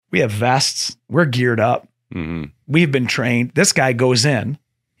We have vests. We're geared up. Mm-hmm. We've been trained. This guy goes in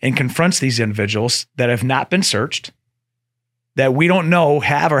and confronts these individuals that have not been searched, that we don't know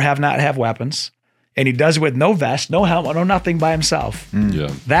have or have not have weapons. And he does it with no vest, no helmet, no nothing by himself.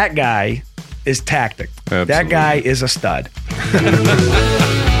 Yeah. That guy is tactic. Absolutely. That guy is a stud.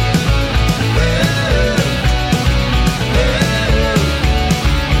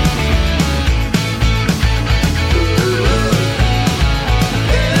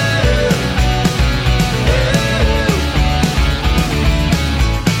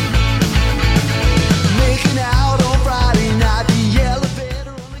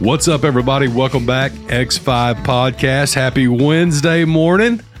 What's up, everybody? Welcome back, X5 Podcast. Happy Wednesday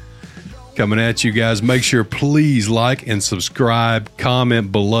morning. Coming at you guys. Make sure, please like and subscribe,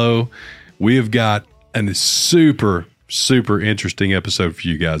 comment below. We have got a super interesting episode for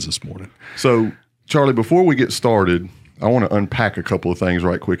you guys this morning. So, Charlie, before we get started, I want to unpack a couple of things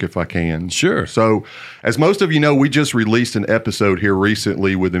right quick if I can. Sure. So, as most of you know, we just released an episode here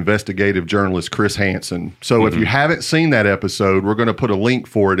recently with investigative journalist Chris Hansen. So, if you haven't seen that episode, we're going to put a link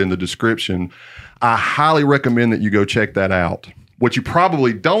for it in the description. I highly recommend that you go check that out. What you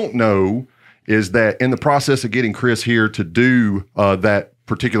probably don't know is that in the process of getting Chris here to do that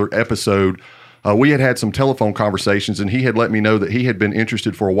particular episode, we had some telephone conversations, and he had let me know that he had been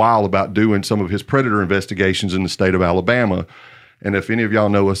interested for a while about doing some of his predator investigations in the state of Alabama. And if any of y'all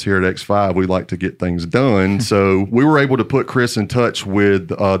know us here at X5, we like to get things done. So we were able to put Chris in touch with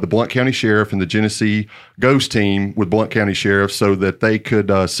the Blount County Sheriff and the Genesee Ghost Team with Blount County Sheriff so that they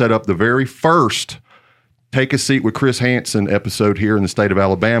could set up the very first Take a Seat with Chris Hansen episode here in the state of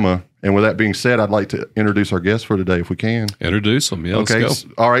Alabama. And with that being said, I'd like to introduce our guest for today if we can. Introduce them. Yeah, okay. Let's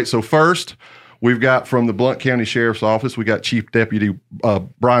go. All right. So first, we've got from the Blount County Sheriff's Office, we got Chief Deputy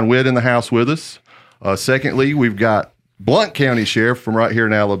Brian Whitt in the house with us. Secondly, we've got Blount County Sheriff from right here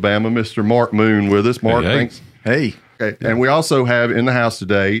in Alabama, Mr. Mark Moon with us. Mark, Hey. thanks. Hey. Okay. And we also have in the house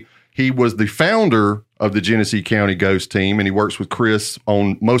today, he was the founder of the Genesee County Ghost Team, and he works with Chris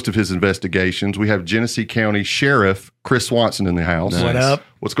on most of his investigations. We have Genesee County Sheriff Chris Swanson in the house. Nice. What up?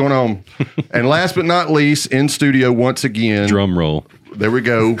 What's going on? And last but not least, in studio once again, Drum roll. there we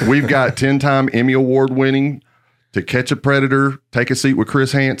go. We've got 10-time Emmy Award winning To Catch a Predator, Take a Seat with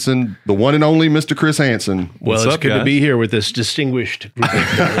Chris Hansen, the one and only Mr. Chris Hansen. Well, What's it's up, good guys? to be here with this distinguished group of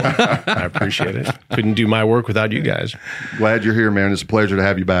people. I appreciate it. Couldn't do my work without you guys. Glad you're here, man. It's a pleasure to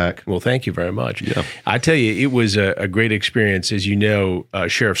have you back. Well, thank you very much. Yeah. I tell you, it was a great experience. As you know,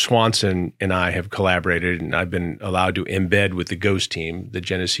 Sheriff Swanson and I have collaborated, and I've been allowed to embed with the Ghost Team, the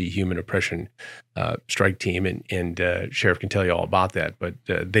Genesee Human Oppression Strike Team, and Sheriff can tell you all about that. But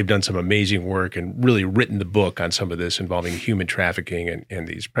they've done some amazing work and really written the book on some of this involving human trafficking and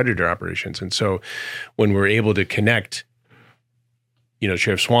these predator operations. And so when we're able to connect,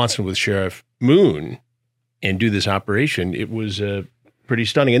 Sheriff Swanson with Sheriff Moon and do this operation, it was pretty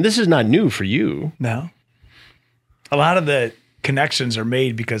stunning. And this is not new for you. No. A lot of the connections are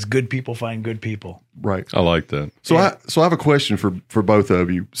made because good people find good people. Right. I like that. So I have a question for both of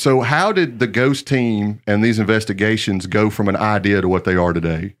you. So how did the Ghost Team and these investigations go from an idea to what they are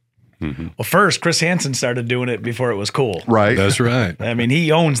today? Well, first, Chris Hansen started doing it before it was cool. Right. That's right. I mean,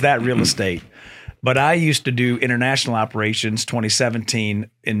 he owns that real estate. But I used to do international operations 2017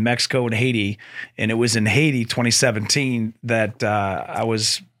 in Mexico and Haiti. And it was in Haiti 2017 that I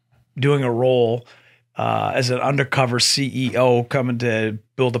was doing a role as an undercover CEO coming to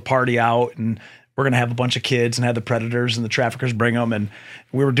build a party out. And we're going to have a bunch of kids and have the predators and the traffickers bring them. And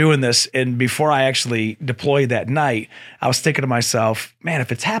we were doing this. And before I actually deployed that night, I was thinking to myself, man,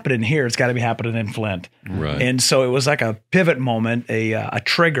 if it's happening here, it's got to be happening in Flint. Right. And so it was like a pivot moment, a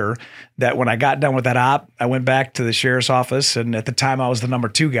trigger that when I got done with that op, I went back to the sheriff's office. And at the time I was the number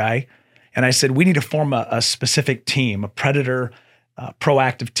 2 guy. And I said, we need to form a specific team, a predator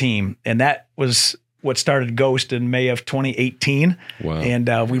proactive team. And that was what started Ghost in May of 2018. Wow.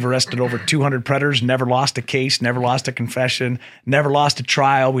 And we've arrested over 200 predators, never lost a case, never lost a confession, never lost a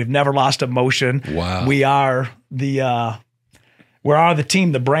trial. We've never lost a motion. Wow. We are the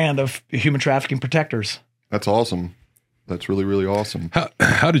team, the brand of human trafficking protectors. That's awesome. That's really, really awesome.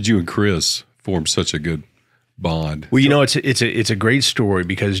 How did you and Chris form such a good bond? Well, it's a great story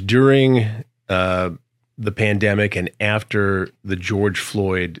because during the pandemic and after the George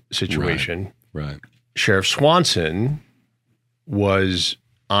Floyd situation, Right. Sheriff Swanson was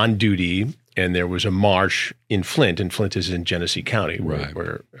on duty, and there was a march in Flint, and Flint is in Genesee County, Right.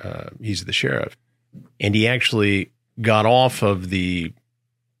 where he's the sheriff. And he actually got off of the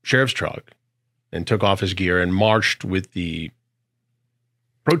sheriff's truck and took off his gear and marched with the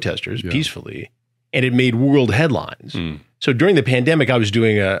protesters peacefully, and it made world headlines. So during the pandemic, I was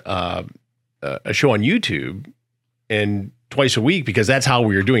doing a show on YouTube and twice a week because that's how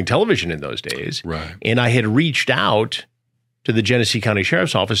we were doing television in those days. Right. And I had reached out to the Genesee County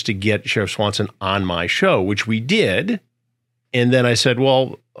Sheriff's Office to get Sheriff Swanson on my show, which we did. And then I said,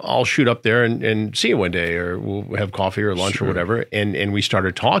 well, I'll shoot up there and see you one day, or we'll have coffee or lunch or whatever. And we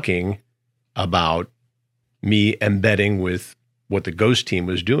started talking about me embedding with what the Ghost team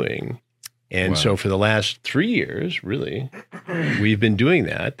was doing. And so for the last 3 years, really, we've been doing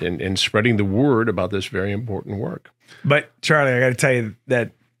that and spreading the word about this very important work. But Charlie, I got to tell you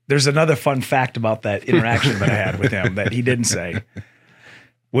that there's another fun fact about that interaction that I had with him that he didn't say.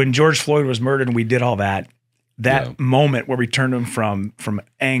 When George Floyd was murdered and we did all that moment where we turned him from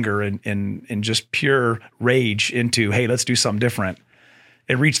anger and just pure rage into, hey, let's do something different.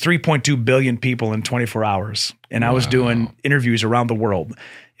 It reached 3.2 billion people in 24 hours. And I was doing interviews around the world.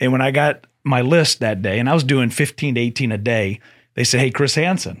 And when I got my list that day, and I was doing 15 to 18 a day, they said, hey, Chris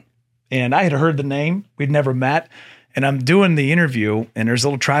Hansen. And I had heard the name. We'd never met. And I'm doing the interview, and there's a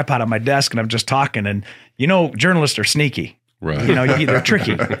little tripod on my desk, and I'm just talking. And, journalists are sneaky. Right. They're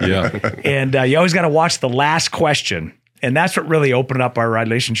tricky. Yeah. And you always got to watch the last question. And that's what really opened up our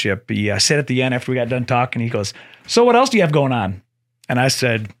relationship. He said at the end after we got done talking, he goes, so what else do you have going on? And I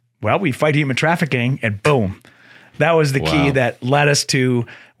said, well, we fight human trafficking, and boom. That was the key that led us to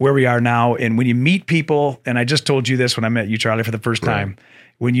where we are now. And when you meet people, and I just told you this when I met you, Charlie, for the first time,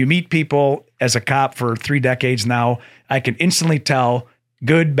 when you meet people as a cop for 3 decades now, I can instantly tell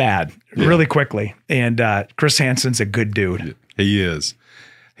good, bad, really quickly. And Chris Hansen's a good dude. He is.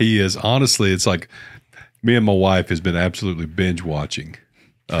 He is. Honestly, it's like me and my wife has been absolutely binge watching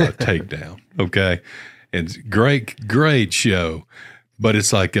Takedown. Okay. And great show. But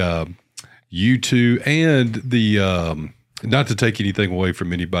it's like you two and the not to take anything away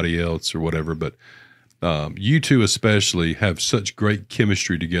from anybody else or whatever, but you two especially have such great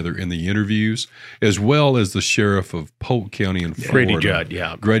chemistry together in the interviews, as well as the sheriff of Polk County in Florida.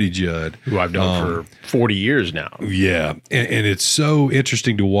 Grady Judd. Who I've known for 40 years now. Yeah. And it's so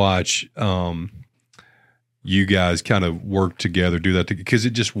interesting to watch you guys kind of work together, do that, because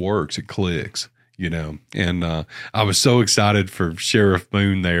it just works. It clicks, And I was so excited for Sheriff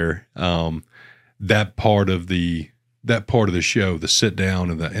Moon there. That part of the show, the sit down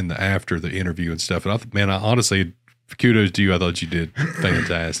and the after the interview and stuff. And I honestly, kudos to you. I thought you did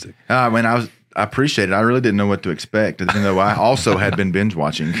fantastic. I appreciate it. I really didn't know what to expect, even though I also had been binge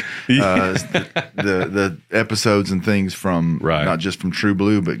watching the episodes and things from not just from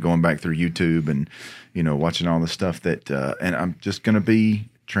TruBlu, but going back through YouTube and watching all the stuff that. And I'm just going to be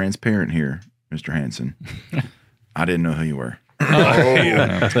transparent here, Mr. Hansen. I didn't know who you were.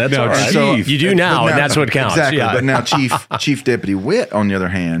 That's all right. So you do now, and that's what counts. Exactly. Yeah. But now Chief Deputy Whitt, on the other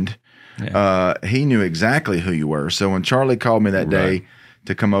hand, he knew exactly who you were. So when Charlie called me that day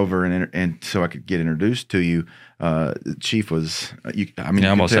to come over and so I could get introduced to you, the Chief was. I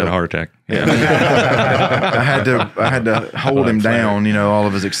almost had a heart attack. Yeah. I had to hold him down. All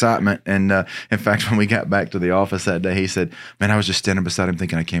of his excitement. And in fact, when we got back to the office that day, he said, "Man, I was just standing beside him,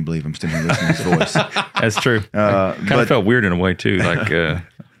 thinking, I can't believe I'm standing listening to his voice." That's true. Kind of felt weird in a way too, like you're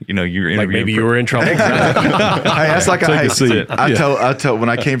interviewing. Like maybe you were in trouble. That's like I told when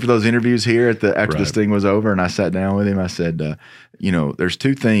I came for those interviews here after this thing was over, and I sat down with him. I said, there's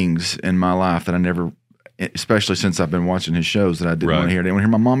 2 things in my life that I never, especially since I've been watching his shows, that I didn't want to hear. I didn't want to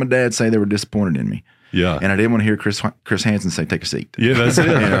hear my mom and dad say they were disappointed in me. Yeah. And I didn't want to hear Chris Hansen say, "Take a seat." Yeah, that's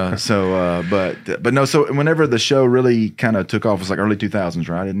it. So, but no, so whenever the show really kind of took off, it was like early 2000s,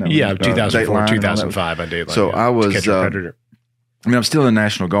 right? I didn't know. Yeah, 2004, 2005 on Dateline. So I was, Catch a Predator. I'm still in the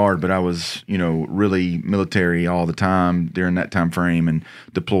National Guard, but I was, really military all the time during that time frame and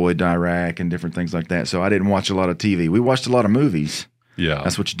deployed to Iraq and different things like that. So I didn't watch a lot of TV. We watched a lot of movies. Yeah.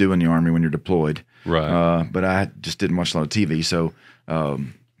 That's what you do in the Army when you're deployed. Right. But I just didn't watch a lot of TV. So,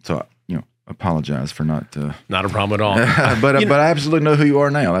 apologize for not. Not a problem at all. but I absolutely know who you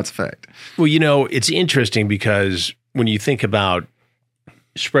are now. That's a fact. Well, it's interesting because when you think about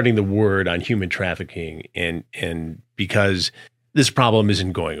spreading the word on human trafficking and because this problem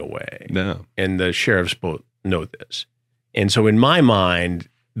isn't going away. No. And the sheriffs both know this. And so in my mind,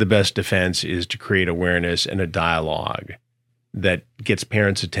 the best defense is to create awareness and a dialogue that gets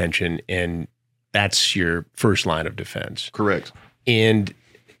parents' attention, and that's your first line of defense. Correct. And,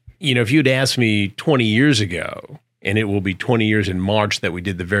 if you'd asked me 20 years ago, and it will be 20 years in March that we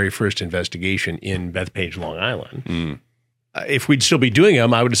did the very first investigation in Bethpage, Long Island, if we'd still be doing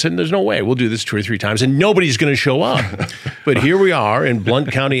them, I would have said, there's no way. We'll do this 2 or 3 times, and nobody's going to show up. But here we are in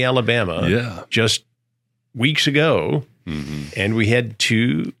Blount County, Alabama, just weeks ago, and we had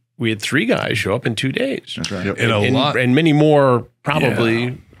 2 we had 3 guys show up in 2 days. That's right. Yep. And many more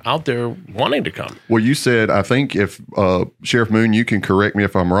probably out there wanting to come. Well, you said, I think if Sheriff Moon, you can correct me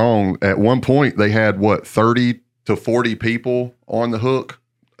if I'm wrong. At one point, they had 30 to 40 people on the hook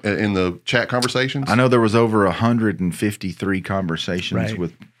in the chat conversations. I know there was over 153 conversations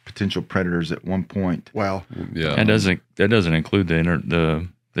with potential predators at one point. Wow. Yeah. That doesn't include the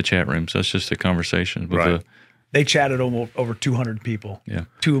chat rooms. That's just a conversation. With they chatted over 200 people. Yeah.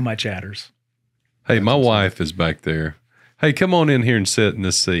 2 of my chatters. Hey, my wife is back there. Hey, come on in here and sit in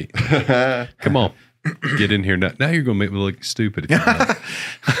this seat. Come on. Get in here. Now you're going to make me look stupid.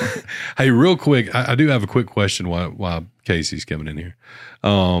 Hey, real quick, I do have a quick question while Casey's coming in here.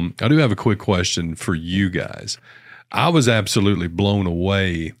 I do have a quick question for you guys. I was absolutely blown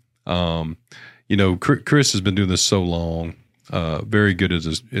away. Chris has been doing this so long, very good at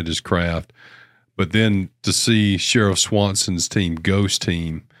his craft. But then to see Sheriff Swanson's team, Ghost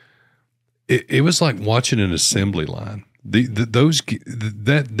Team, it was like watching an assembly line. That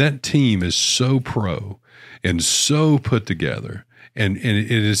team is so pro and so put together, and it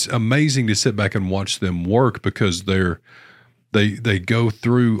is amazing to sit back and watch them work because they go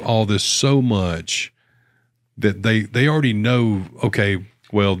through all this so much that they already know. Okay,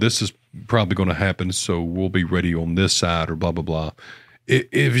 well, this is probably going to happen, so we'll be ready on this side or blah blah blah.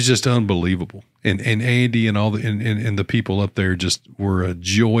 It was just unbelievable, and Andy and all and the people up there just were a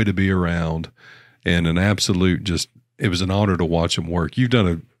joy to be around, and an absolute just. It was an honor to watch them work. What you've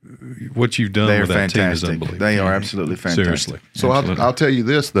done with that team is unbelievable. They are absolutely fantastic. Seriously. So I'll tell you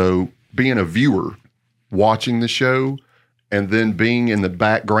this, though, being a viewer, watching the show, and then being in the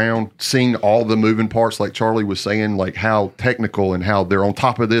background, seeing all the moving parts, like Charlie was saying, like how technical and how they're on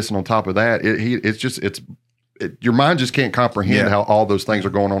top of this and on top of that. Your mind just can't comprehend how all those things are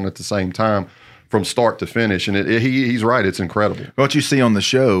going on at the same time from start to finish. And he's right. It's incredible. What you see on the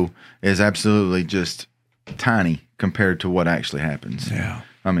show is absolutely just tiny compared to what actually happens. Yeah.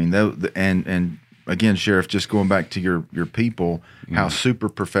 I mean, and again, Sheriff, just going back to your people, how super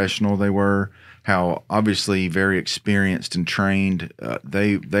professional they were, how obviously very experienced and trained.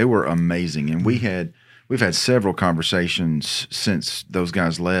 They were amazing, and we've had several conversations since those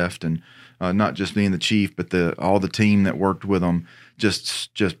guys left, and not just being the chief, but all the team that worked with them,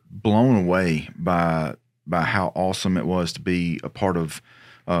 just blown away by how awesome it was to be a part of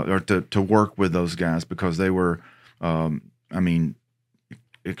or to work with those guys, because they were.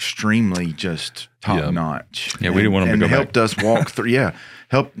 Extremely just top notch. Yeah, we didn't want them to go helped back. us walk through.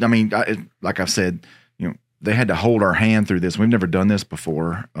 Like I said, they had to hold our hand through this. We've never done this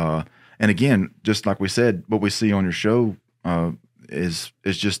before. And again, just like we said, what we see on your show is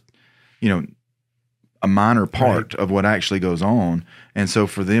just a minor part of what actually goes on. And so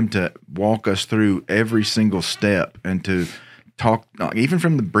for them to walk us through every single step and to talk, even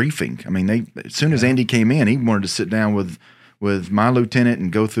from the briefing. I mean, as soon as Andy came in, he wanted to sit down with my lieutenant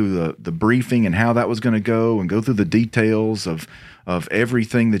and go through the briefing and how that was going to go, and go through the details of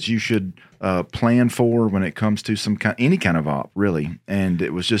everything that you should plan for when it comes to any kind of op, really. And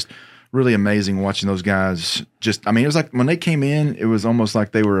it was just really amazing watching those guys. It was like when they came in, it was almost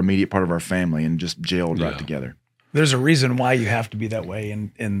like they were an immediate part of our family and just gelled right together. There's a reason why you have to be that way,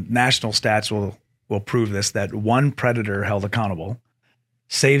 and national stats will prove this, that one predator held accountable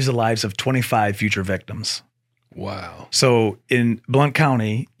saves the lives of 25 future victims. Wow. So in Blount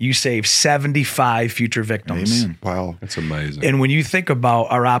County, you save 75 future victims. Amen. Wow. That's amazing. And when you think about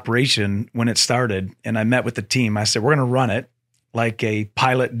our operation, when it started, and I met with the team, I said, we're going to run it like a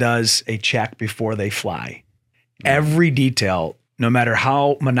pilot does a check before they fly. Every detail, no matter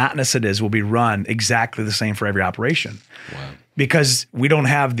how monotonous it is, will be run exactly the same for every operation. Wow. Because we don't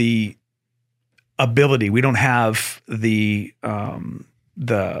have the ability, we don't have the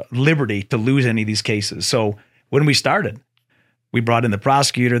liberty to lose any of these cases. So when we started, we brought in the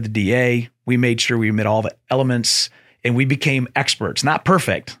prosecutor, the DA, we made sure we met all the elements, and we became experts. Not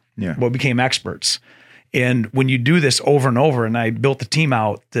perfect, but we became experts. And when you do this over and over, and I built the team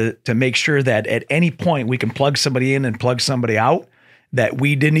out to make sure that at any point we can plug somebody in and plug somebody out, that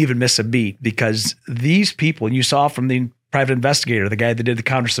we didn't even miss a beat, because these people, and you saw from the private investigator, the guy that did the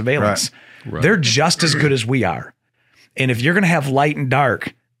counter surveillance, they're just as good as we are. And if you're going to have light and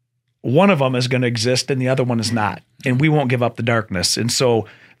dark, one of them is going to exist and the other one is not. And we won't give up the darkness. And so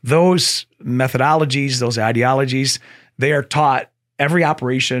those methodologies, those ideologies, they are taught every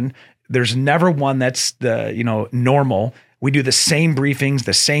operation. There's never one that's normal. We do the same briefings,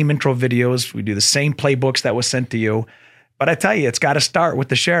 the same intro videos. We do the same playbooks that was sent to you. But I tell you, it's got to start with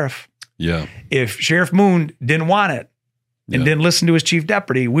the sheriff. Yeah. If Sheriff Moon didn't want it and didn't listen to his chief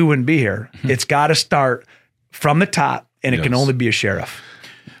deputy, we wouldn't be here. It's got to start from the top, and it can only be a sheriff.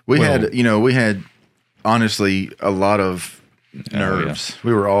 We had honestly a lot of nerves.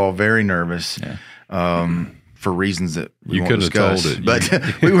 We were all very nervous. For reasons that we you won't couldn't discuss. have told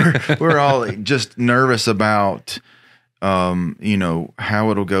it. But we were all just nervous about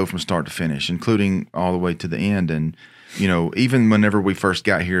how it'll go from start to finish, including all the way to the end. And even whenever we first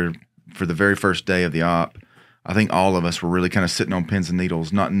got here for the very first day of the op, I think all of us were really kind of sitting on pins and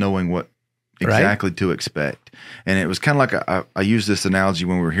needles, not knowing what exactly to expect. And it was kind of like I used this analogy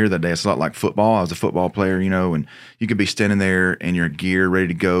when we were here that day. It's a lot like football. I was a football player, and you could be standing there in your gear, ready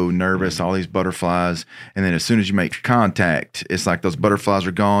to go, nervous, all these butterflies. And then as soon as you make contact, it's like those butterflies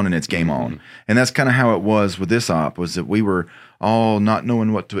are gone and it's game on. And that's kind of how it was with this op, was that we were all not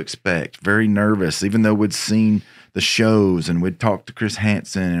knowing what to expect, very nervous, even though we'd seen the shows and we'd talked to Chris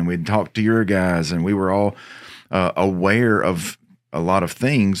Hansen and we'd talked to your guys and we were all aware of a lot of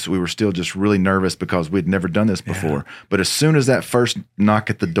things. We were still just really nervous because we'd never done this before. But as soon as that first knock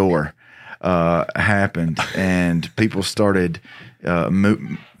at the door happened and people started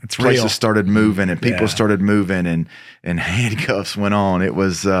places started moving and people started moving and handcuffs went on, it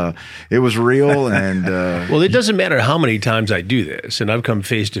was real. And well, it doesn't matter how many times I do this, and I've come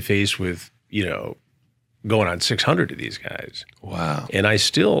face to face with going on 600 of these guys. Wow. And I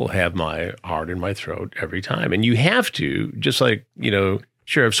still have my heart in my throat every time. And you have to, just like,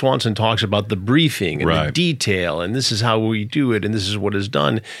 Sheriff Swanson talks about the briefing and the detail, and this is how we do it, and this is what is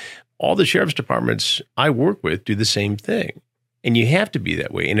done. All the sheriff's departments I work with do the same thing. And you have to be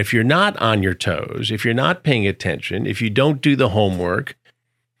that way. And if you're not on your toes, if you're not paying attention, if you don't do the homework,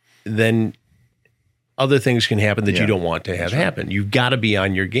 then other things can happen that you don't want to have happen. You've got to be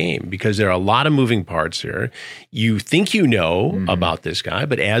on your game because there are a lot of moving parts here. You think about this guy,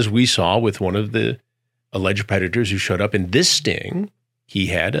 but as we saw with one of the alleged predators who showed up in this sting, he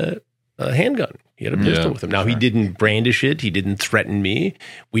had a handgun. He had a pistol with him. Now, he didn't brandish it. He didn't threaten me.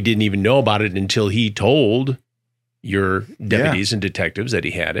 We didn't even know about it until he told your deputies and detectives that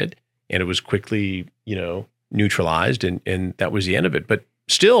he had it, and it was quickly, neutralized, and that was the end of it. But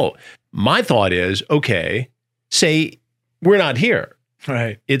still, my thought is, okay, say we're not here.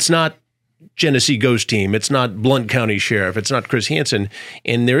 Right. It's not Genesee Ghost Team. It's not Blount County Sheriff. It's not Chris Hansen.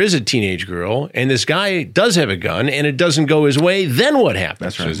 And there is a teenage girl, and this guy does have a gun, and it doesn't go his way. Then what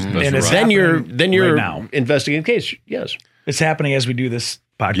happens? That's right. And it's then you're right now investigating the case. Yes. It's happening as we do this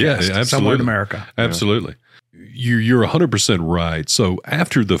podcast. Yeah, absolutely. Somewhere in America. Absolutely. You're 100% right. So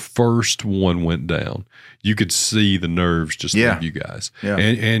after the first one went down, you could see the nerves just leave you guys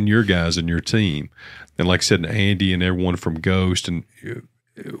and your guys and your team. And like I said, Andy and everyone from Ghost and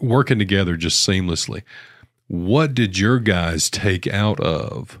working together just seamlessly. What did your guys take out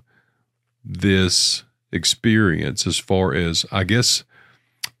of this experience as far as, I guess,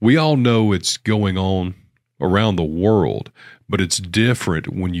 we all know it's going on around the world, but it's different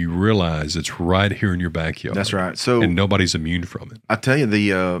when you realize it's right here in your backyard. That's right. So, and nobody's immune from it. I tell you,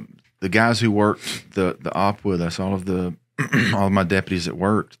 the guys who worked the op with us, all of my deputies that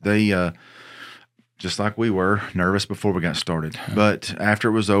worked, they just like we were nervous before we got started. But after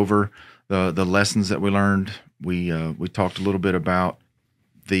it was over, the lessons that we learned, we talked a little bit about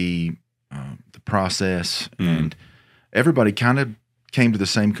the process, and everybody kind of came to the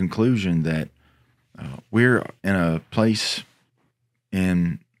same conclusion that we're in a place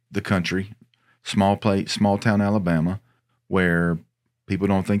in the country, small town Alabama, where people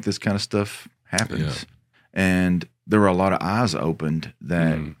don't think this kind of stuff happens. And there were a lot of eyes opened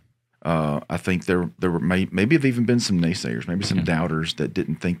that I think there were maybe have even been some naysayers, maybe some doubters that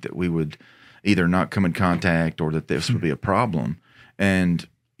didn't think that we would either not come in contact or that this would be a problem. And,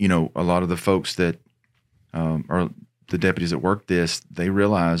 a lot of the folks that are the deputies that work this, they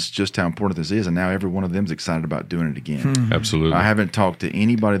realize just how important this is, and now every one of them is excited about doing it again. Absolutely. I haven't talked to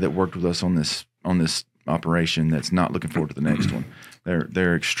anybody that worked with us on this operation that's not looking forward to the next one.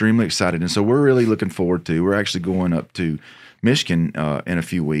 They're extremely excited, and so we're really looking forward to. We're actually going up to Michigan in a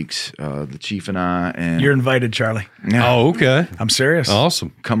few weeks. The chief and I, and You're invited, Charlie. Oh, okay. I'm serious.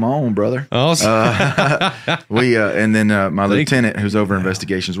 Awesome. Come on, brother. Awesome. We and then my lieutenant, who's over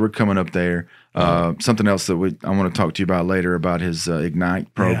investigations, we're coming up there. Something else that I want to talk to you about later about his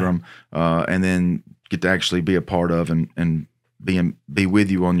Ignite program, and then get to actually be a part of and be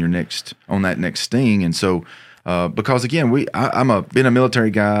with you on that next sting. And so, because again, I'm been a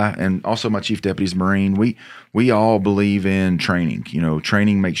military guy, and also my chief deputy's Marine. We all believe in training.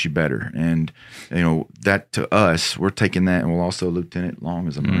 Training makes you better, and that to us, we're taking that, and we'll also Lieutenant Long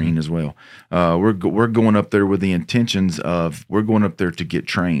is a Marine as well. We're going up there with the intentions of we're going up there to get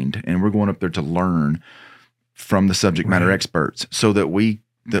trained, and we're going up there to learn from the subject matter experts, so that we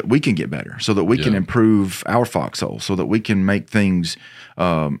that we can get better, so that we can improve our foxhole, so that we can make things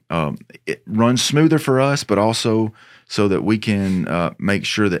run smoother for us, but also so that we can make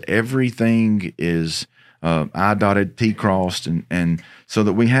sure that everything is I dotted, T crossed, and so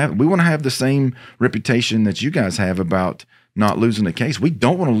that we want to have the same reputation that you guys have about not losing a case. We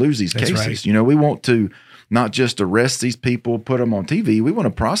don't want to lose these cases. Right. You know, we want to not just arrest these people, put them on TV. We want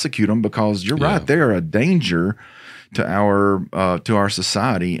to prosecute them because you're right, they're a danger to our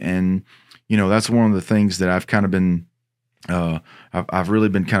society. And you know, that's one of the things that I've kind of been I've really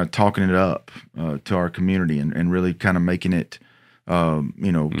been kind of talking it up to our community and really kind of making it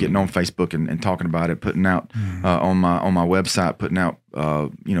you know, getting on Facebook and talking about it, putting out on my website, putting out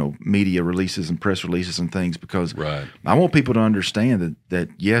you know, media releases and press releases and things, because I want people to understand that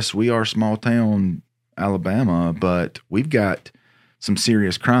yes, we are small town Alabama, but we've got some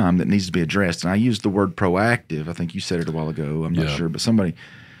serious crime that needs to be addressed. And I used the word proactive. I think you said it a while ago. I'm not sure, but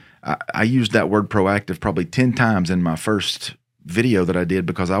I used that word proactive probably 10 times in my first video that I did,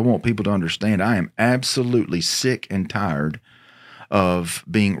 because I want people to understand I am absolutely sick and tired of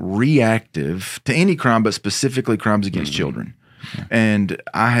being reactive to any crime, but specifically crimes against children. And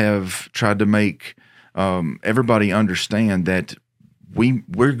I have tried to make everybody understand that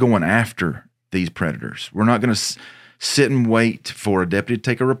we're going after these predators. We're not going to sit and wait for a deputy to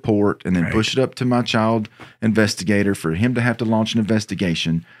take a report and then push it up to my child investigator for him to have to launch an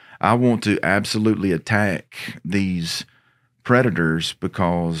investigation. I want to absolutely attack these predators,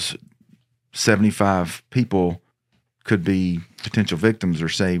 because 75 people could be potential victims or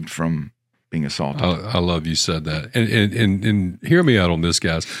saved from being assaulted. I love you said that. And hear me out on this,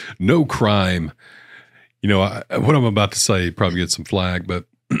 guys. No crime, you know, what I'm about to say probably gets some flag, but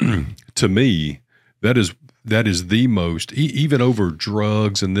to me, that is the most, even over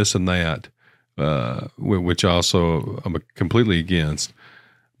drugs and this and that, which also I'm completely against,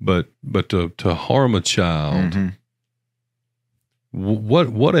 but to harm a child,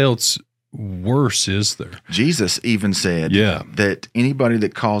 what else worse is there? Jesus even said that anybody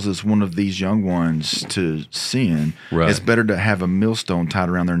that causes one of these young ones to sin, it's better to have a millstone tied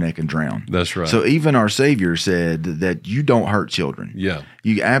around their neck and drown. That's right. So even our Savior said that you don't hurt children. Yeah.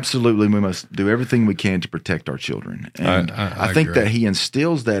 We must do everything we can to protect our children. And I think agree. that he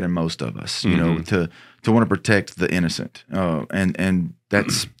instills that in most of us, you know, to want to protect the innocent. And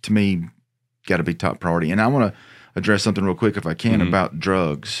that's, to me, got to be top priority. And I want to address something real quick, if I can, about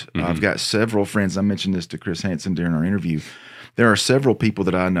drugs. I've got several friends. I mentioned this to Chris Hansen during our interview. There are several people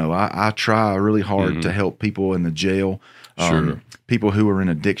that I know. I try really hard to help people in the jail, people who are in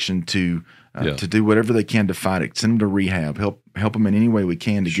addiction to do whatever they can to fight it, send them to rehab, help them in any way we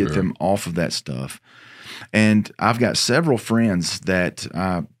can to get them off of that stuff. And I've got several friends that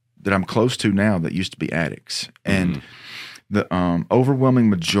I'm close to now that used to be addicts. And the overwhelming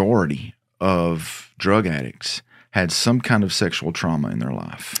majority of drug addicts had some kind of sexual trauma in their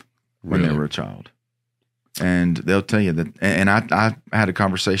life when they were a child. And they'll tell you that. And I had a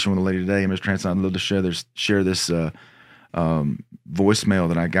conversation with a lady today, Mr. Hansen, I'd love to share this voicemail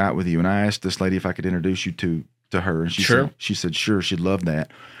that I got with you. And I asked this lady if I could introduce you to her. And she said, sure, she'd love that.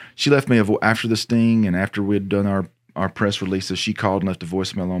 She left me after the sting and after we'd done our press releases, she called and left a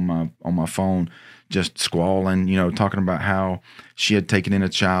voicemail on my phone, just squalling, you know, talking about how she had taken in a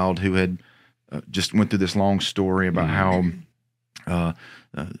child who had just went through this long story about how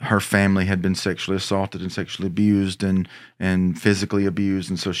her family had been sexually assaulted and sexually abused and physically abused,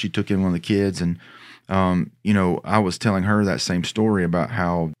 and so she took in one of the kids. And you know, I was telling her that same story about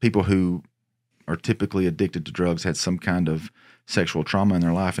how people who are typically addicted to drugs had some kind of sexual trauma in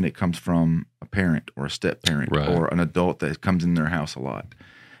their life, and it comes from a parent or a step parent or an adult that comes in their house a lot.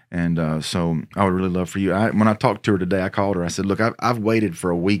 And so I would really love for you. When I talked to her today, I called her. I said, look, I've waited for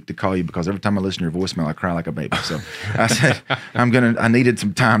a week to call you because every time I listen to your voicemail, I cry like a baby. So I said, I needed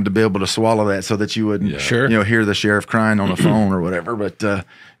some time to be able to swallow that so that you wouldn't, you know, hear the sheriff crying on the phone or whatever. But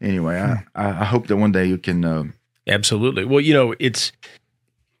anyway, I hope that one day you can. Absolutely. Well, you know,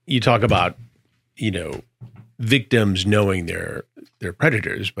 you talk about, you know, victims knowing they're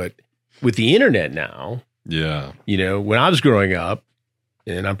predators, but with the internet now, you know, when I was growing up,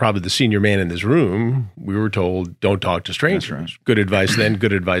 and I'm probably the senior man in this room, we were told, don't talk to strangers. That's right. Good advice then,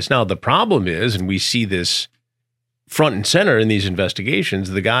 good advice now. The problem is, and we see this front and center in these investigations,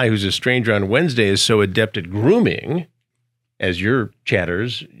 the guy who's a stranger on Wednesday is so adept at grooming, as your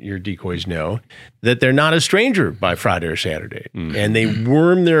chatters, your decoys know, that they're not a stranger by Friday or Saturday. And they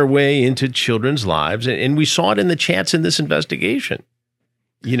worm their way into children's lives. And we saw it in the chats in this investigation.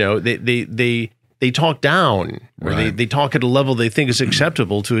 You know, they talk down, or they talk at a level they think is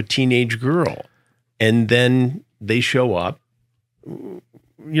acceptable to a teenage girl. And then they show up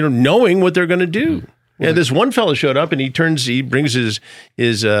knowing what they're going to do. Yeah, this one fellow showed up and he brings his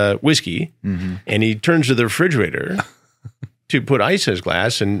whiskey and he turns to the refrigerator to put ice in his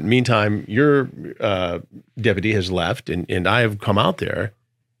glass. And meantime, your deputy has left and I have come out there.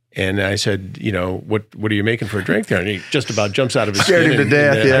 And I said, what are you making for a drink there? And he just about jumps out of his scared skin. him to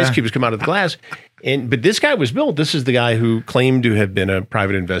death. And the ice cubes come out of the glass. But this guy was built. This is the guy who claimed to have been a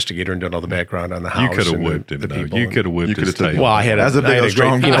private investigator and done all the background on the house. You could have whipped him. You could have whipped his tail. Well, I had a big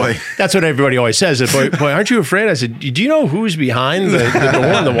strong boy. That's what everybody always says. Boy, aren't you afraid? I said, do you know who's behind the door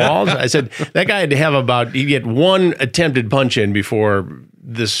and the walls? I said, that guy had to have he'd get one attempted punch in before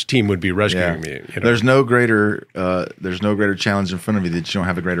this team would be rescuing me. There's no greater challenge in front of you that you don't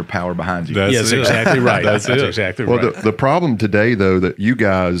have a greater power behind you. That's exactly right. That's exactly right. Well, the problem today, though, that you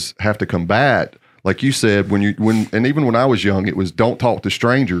guys have to combat, like you said, and even when I was young, it was don't talk to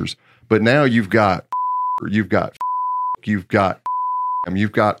strangers. But now you've got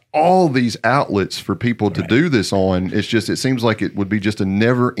all these outlets for people to do this on. It seems like it would be just a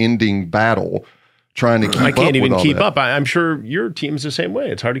never-ending battle trying to keep up. I can't even keep up. I'm sure your team's the same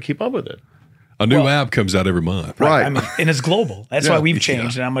way. It's hard to keep up with it. A new app comes out every month. Right. I mean, and it's global. That's why we've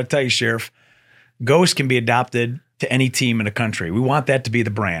changed. And I'm going to tell you, Sheriff, Ghost can be adopted to any team in the country. We want that to be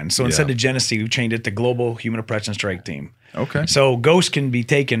the brand. So instead of Genesee, we've changed it to Global Human Oppression Strike Team. Okay. So Ghost can be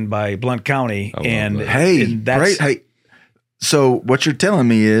taken by Blount County. And great. Hey, so what you're telling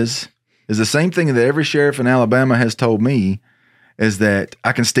me is the same thing that every sheriff in Alabama has told me, is that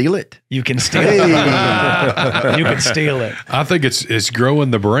I can steal it. You can steal it. You can steal it. I think it's growing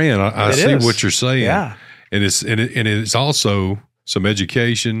the brand. I see what you're saying. Yeah. And it's also some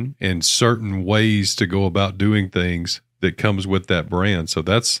education and certain ways to go about doing things that comes with that brand. So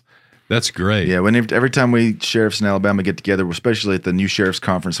that's great. Yeah, every time we sheriffs in Alabama get together, especially at the new sheriffs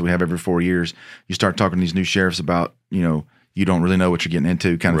conference that we have every 4 years, you start talking to these new sheriffs about, you don't really know what you're getting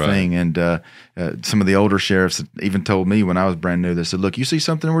into kind of thing. And some of the older sheriffs even told me when I was brand new, they said, look, you see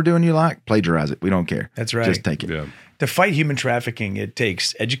something we're doing you like, plagiarize it. We don't care. That's right. Just take it. Yeah. To fight human trafficking, it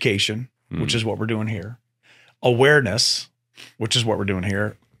takes education, which is what we're doing here, awareness, which is what we're doing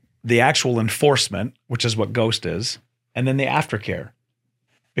here, the actual enforcement, which is what Ghost is, and then the aftercare.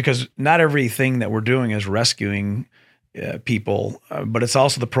 Because not everything that we're doing is rescuing people, but it's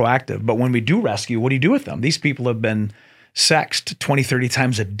also the proactive. But when we do rescue, what do you do with them? These people have been sexed 20, 30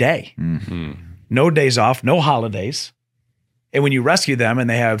 times a day. Mm-hmm. No days off, no holidays. And when you rescue them and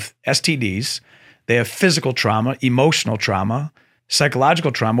they have STDs, they have physical trauma, emotional trauma,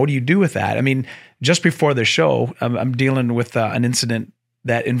 psychological trauma, what do you do with that? I mean, just before the show, I'm dealing with an incident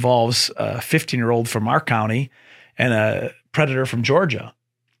that involves a 15-year-old from our county and a predator from Georgia.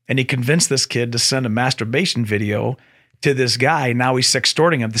 And he convinced this kid to send a masturbation video to this guy. Now he's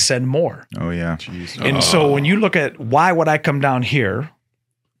sextorting him to send more. Oh, yeah. Jeez. And so when you look at why would I come down here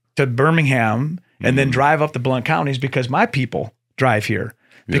to Birmingham and then drive up to Blount counties, because my people drive here.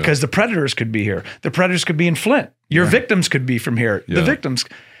 Because the predators could be here. The predators could be in Flint. Your victims could be from here. The victims.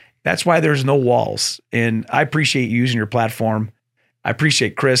 That's why there's no walls. And I appreciate you using your platform. I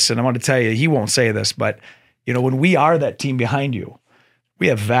appreciate Chris. And I want to tell you, he won't say this, but when we are that team behind you, we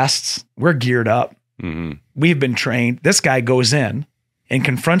have vests. We're geared up. Mm-hmm. We've been trained. This guy goes in and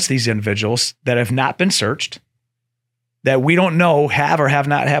confronts these individuals that have not been searched, that we don't know have or have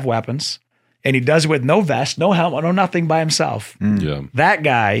not have weapons. And he does it with no vest, no helmet, no nothing by himself. Yeah. That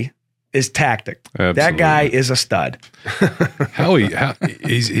guy is tactic. Absolutely. That guy is a stud.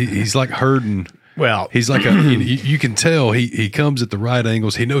 He's like herding. Well, he's like you can tell he comes at the right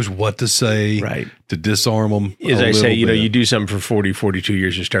angles. He knows what to say to disarm them. As I say, you do something for 40, 42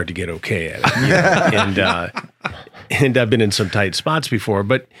 years, you start to get okay at it. And I've been in some tight spots before,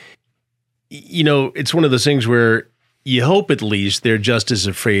 but it's one of those things where you hope at least they're just as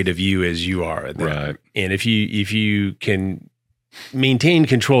afraid of you as you are of them. Right. And if you can maintain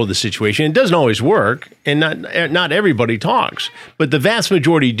control of the situation, it doesn't always work, and not everybody talks, but the vast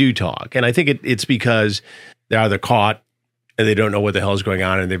majority do talk. And I think it's because they're either caught and they don't know what the hell is going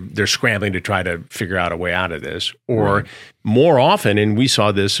on, and they're scrambling to try to figure out a way out of this. Or more often, and we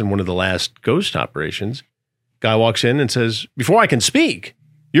saw this in one of the last Ghost operations, guy walks in and says, "Before I can speak,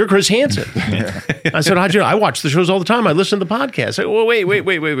 you're Chris Hansen." I said, "How'd you know?" "I watch the shows all the time. I listen to the podcast." I said, "Well, wait.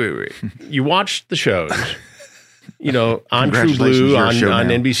 You watched the shows, on TruBlu,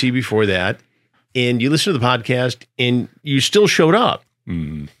 on NBC before that, and you listen to the podcast, and you still showed up."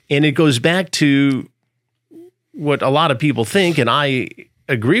 Mm. And it goes back to what a lot of people think, and I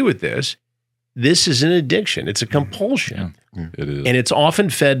agree with this. This is an addiction. It's a compulsion. Yeah, it is. And it's often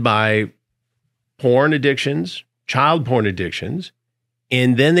fed by porn addictions, child porn addictions,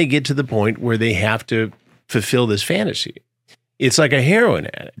 and then they get to the point where they have to fulfill this fantasy. It's like a heroin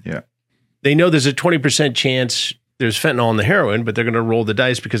addict. Yeah. They know there's a 20% chance there's fentanyl in the heroin, but they're going to roll the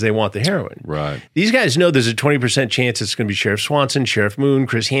dice because they want the heroin. Right. These guys know there's a 20% chance it's going to be Sheriff Swanson, Sheriff Moon,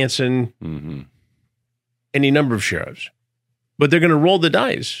 Chris Hansen, any number of sheriffs. But they're going to roll the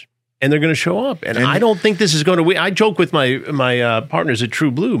dice, and they're going to show up. And I don't think this is going to. I joke with my partners at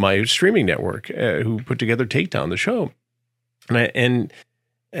TruBlu, my streaming network, who put together Takedown, the show, and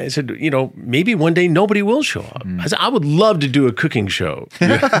I said, maybe one day nobody will show up. I said, I would love to do a cooking show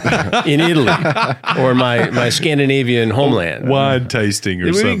in Italy or my Scandinavian homeland. Wine tasting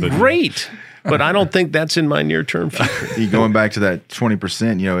or something. It would be great, but I don't think that's in my near-term future. Going back to that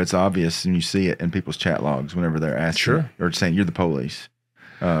 20%, it's obvious, and you see it in people's chat logs whenever they're asking or saying, you're the police.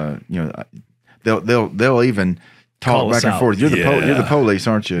 They'll even talk back and forth. You're the police,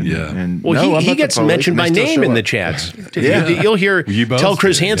 aren't you? Yeah. And he gets mentioned by name in the chats. You'll hear, tell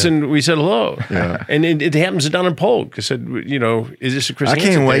Chris Hansen we said hello. Yeah. And it happens down in Polk. I said, is this a Chris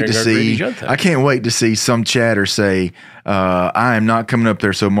Hansen I can't wait to see some chatter say, I am not coming up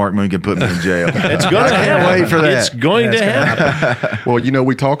there so Mark Moon can put me in jail. It's going to happen. Wait for that. It's going to happen. Well,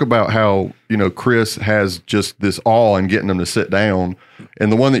 we talk about how, Chris has just this awe in getting them to sit down.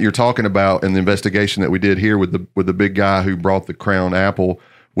 And the one that you're talking about in the investigation that we did here with the big guy who brought the crown apple,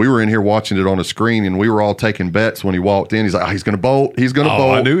 we were in here watching it on a screen, and we were all taking bets when he walked in. He's like, he's going to bolt. He's going to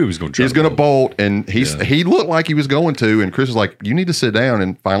bolt. I knew he was going to try. He's going to bolt. And he looked like he was going to. And Chris was like, you need to sit down.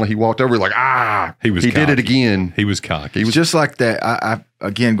 And finally he walked over. He's like, he did it again. He was cocky. He was just like that. I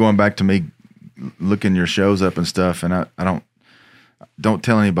again, going back to me looking your shows up and stuff, and I don't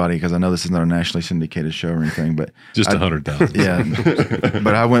tell anybody because I know this is not a nationally syndicated show or anything, but just 100,000. Yeah,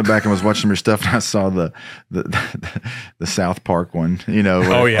 but I went back and was watching your stuff, and I saw the South Park one.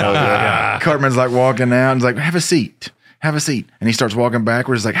 Cartman's like walking out, and he's like, "Have a seat." And he starts walking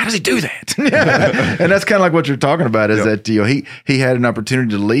backwards. Like, how does he do that? And that's kind of like what you're talking about. Is that he had an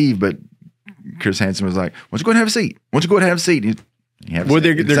opportunity to leave, but Chris Hansen was like, "Why don't you go ahead and have a seat? Why don't you go ahead and have a seat?" They're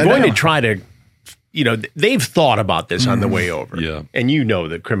going to try to. They've thought about this on the way over. Yeah. And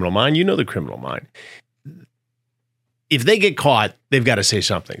the criminal mind. The criminal mind. If they get caught, they've got to say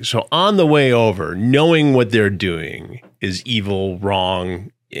something. So on the way over, knowing what they're doing is evil,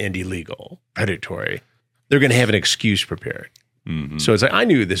 wrong, and illegal, predatory, they're going to have an excuse prepared. Mm-hmm. So it's like, I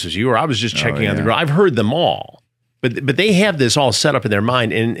knew this was you, or I was just checking on the road. I've heard them all. But they have this all set up in their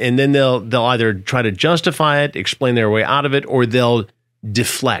mind, and then they'll either try to justify it, explain their way out of it, or they'll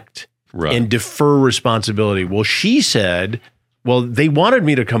deflect. Right. And defer responsibility. Well, she said, they wanted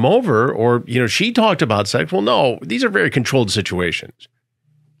me to come over, or, she talked about sex. Well, no, these are very controlled situations.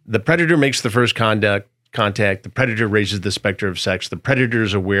 The predator makes the first contact. The predator raises the specter of sex. The predator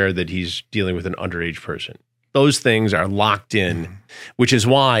is aware that he's dealing with an underage person. Those things are locked in, which is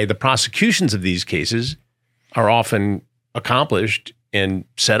why the prosecutions of these cases are often accomplished and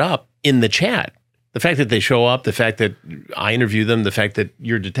set up in the chat. The fact that they show up, the fact that I interview them, the fact that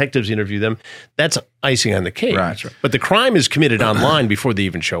your detectives interview them, that's icing on the cake. Right. But the crime is committed online before they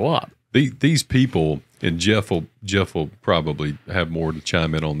even show up. These people, and Jeff will probably have more to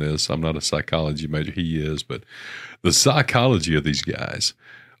chime in on this. I'm not a psychology major. He is. But the psychology of these guys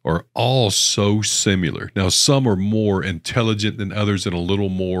are all so similar. Now, some are more intelligent than others and a little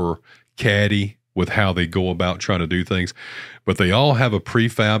more catty with how they go about trying to do things. But they all have a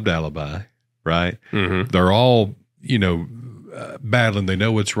prefabbed alibi. Right? Mm-hmm. They're all, battling. They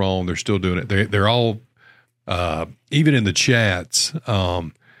know what's wrong. They're still doing it. They're all, even in the chats,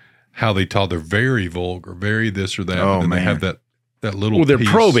 how they talk. They're very vulgar, very this or that. Oh, man. They have that little. Well, they're piece.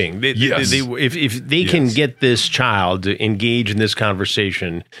 Probing. Yes. If they can get this child to engage in this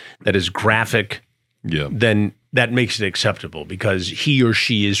conversation that is graphic, then that makes it acceptable because he or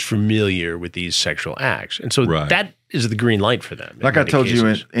she is familiar with these sexual acts, and so that is the green light for them. Like I told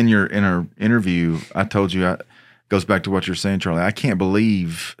you in our interview, I told you goes back to what you're saying, Charlie. I can't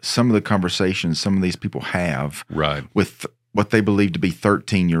believe some of the conversations some of these people have with what they believe to be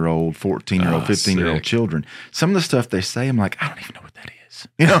 13-year-old, 14-year-old, 15-year-old children. Some of the stuff they say, I'm like, I don't even know what that is.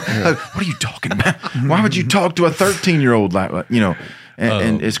 What are you talking about? Why would you talk to a 13-year-old like?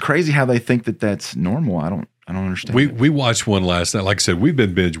 And it's crazy how they think that that's normal. I don't understand. We watched one last night. Like I said, we've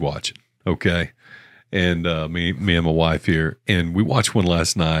been binge watching. Okay. And me and my wife here, and we watched one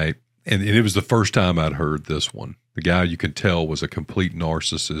last night, and it was the first time I'd heard this one. The guy you could tell was a complete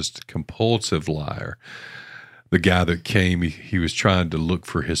narcissist, compulsive liar. The guy that came, he was trying to look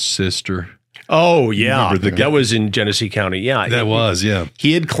for his sister. Oh, yeah. That was in Genesee County. Yeah.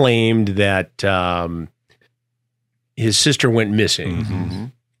 He had claimed that his sister went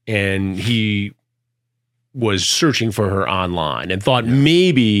missing, and he was searching for her online and thought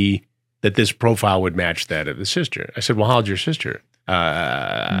maybe that this profile would match that of the sister. I said, well, how old's your sister?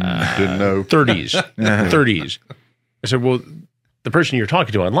 Didn't know. 30s. 30s. I said, well, the person you're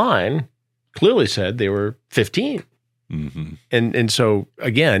talking to online clearly said they were 15. Mm-hmm. And so,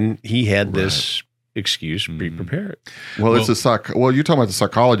 again, he had this excuse pre-prepared. Well, it's you're talking about the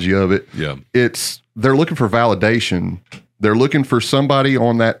psychology of it. Yeah. They're looking for validation. They're looking for somebody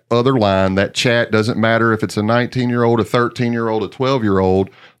on that other line. That chat doesn't matter if it's a 19-year-old, a 13-year-old, a 12-year-old.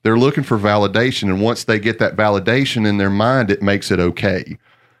 They're looking for validation. And once they get that validation in their mind, it makes it okay.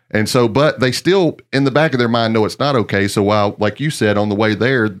 And so, but they still, in the back of their mind, know it's not okay. So while, like you said, on the way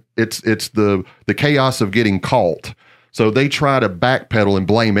there, it's the chaos of getting caught. So they try to backpedal and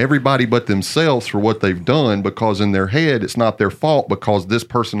blame everybody but themselves for what they've done, because in their head, it's not their fault, because this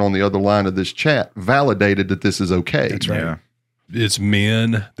person on the other line of this chat validated that this is okay. That's right. Yeah. It's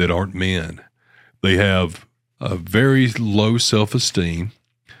men that aren't men. They have a very low self-esteem.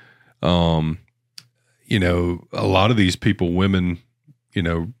 You know, a lot of these people, women, you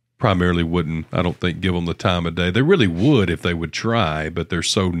know, primarily wouldn't, I don't think, give them the time of day. They really would if they would try, but they're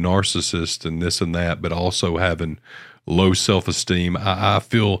so narcissist and this and that, but also having low self-esteem. I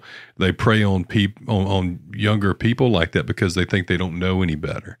feel they prey on on younger people like that because they think they don't know any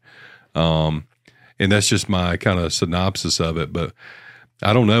better. And that's just my kind of synopsis of it. But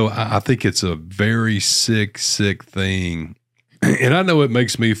I don't know. I think it's a very sick thing. And I know it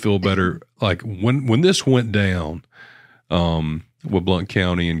makes me feel better. Like when this went down, with Blount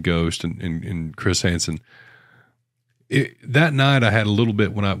County and Ghost and Chris Hansen, that night I had a little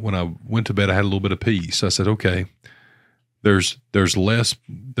bit, when I went to bed, I had a little bit of peace. I said, okay, there's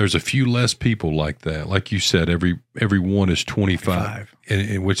a few less people like that. Like you said, every one is 25.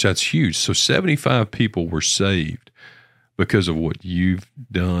 And which that's huge. So 75 people were saved because of what you've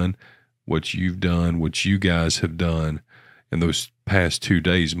done, what you guys have done in those past 2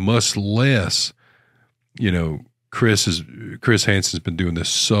 days, much less, you know, Chris Hansen's been doing this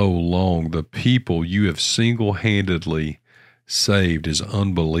so long. The people you have single-handedly saved is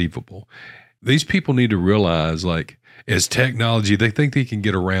unbelievable. These people need to realize, like, as technology, they think they can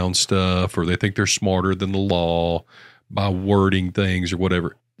get around stuff, or they think they're smarter than the law by wording things or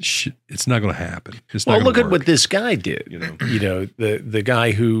whatever. It's not going to happen. Well, look at what this guy did. You know, the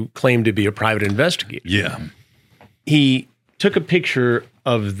guy who claimed to be a private investigator. Yeah. He took a picture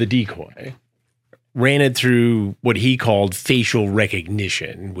of the decoy, ran it through what he called facial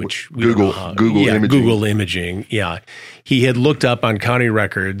recognition, which Google imaging. Google imaging. Yeah. He had looked up on county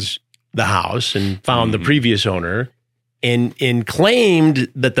records the house and found the previous owner, and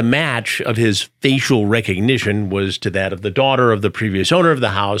claimed that the match of his facial recognition was to that of the daughter of the previous owner of the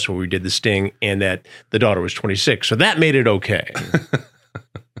house where we did the sting, and that the daughter was 26. So that made it okay.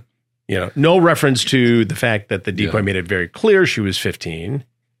 You know, no reference to the fact that the decoy made it very clear she was 15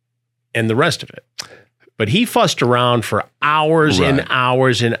 and the rest of it. But he fussed around for hours and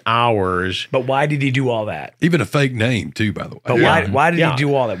hours and hours. But why did he do all that? Even a fake name, too, by the way. But why did he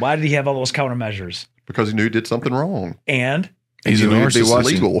do all that? Why did he have all those countermeasures? Because he knew he did something wrong. And he's a narcissist.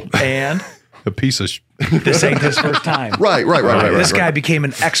 Illegal. And a piece of this ain't his first time. Right. This guy became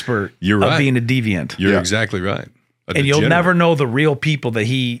an expert of being a deviant. You're exactly right. And you'll never know the real people that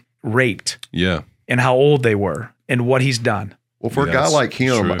he raped. Yeah. And how old they were and what he's done. Well, for a guy like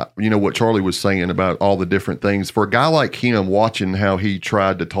him, you know what Charlie was saying about all the different things. For a guy like him, watching how he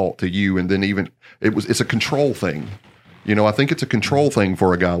tried to talk to you, and then even it's a control thing. You know, I think it's a control thing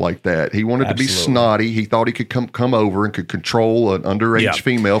for a guy like that. He wanted to be snotty. He thought he could come over and could control an underage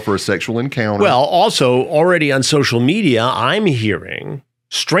female for a sexual encounter. Well, also already on social media, I'm hearing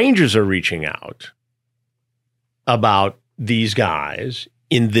strangers are reaching out about these guys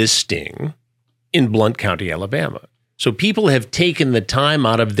in this sting in Blount County, Alabama. So people have taken the time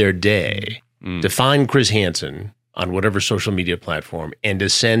out of their day to find Chris Hansen on whatever social media platform and to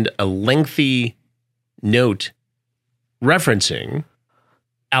send a lengthy note referencing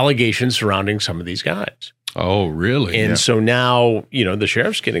allegations surrounding some of these guys. Oh, really? And so now, you know, the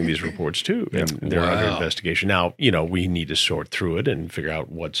sheriff's getting these reports too, and they're under investigation. Now, you know, we need to sort through it and figure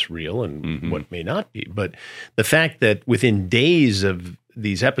out what's real and what may not be. But the fact that within days of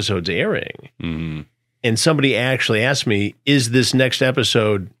these episodes airing, and somebody actually asked me, is this next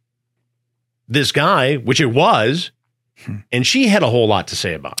episode this guy, which it was, and she had a whole lot to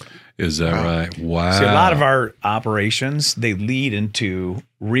say about it. Is that right? Wow. See, a lot of our operations, they lead into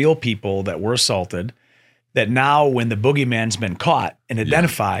real people that were assaulted, that now when the boogeyman's been caught and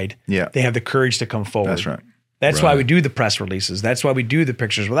identified, they have the courage to come forward. That's right. That's why we do the press releases. That's why we do the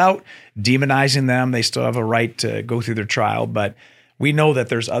pictures without demonizing them. They still have a right to go through their trial, but we know that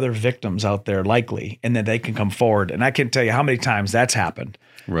there's other victims out there likely, and that they can come forward. And I can't tell you how many times that's happened.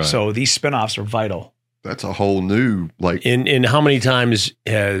 Right. So these spinoffs are vital. That's a whole new, like, In how many times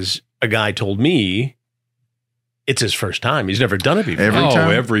has a guy told me it's his first time? He's never done it before. Every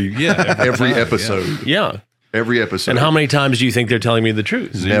time? every episode. Yeah. Every episode. And how many times do you think they're telling me the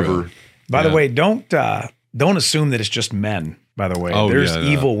truth? Never. By the way, don't assume that it's just men. By the way, there's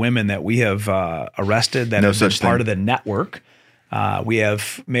evil women that we have arrested that have been part of the network. We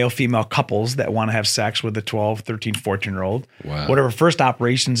have male-female couples that want to have sex with a 12, 13, 14-year-old. Wow. One of our first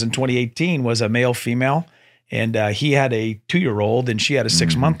operations in 2018 was a male-female, and he had a 2-year-old and she had a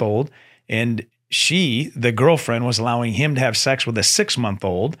 6-month-old, and the girlfriend, was allowing him to have sex with a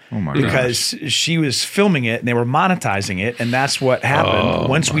 6-month-old because she was filming it and they were monetizing it, and that's what happened.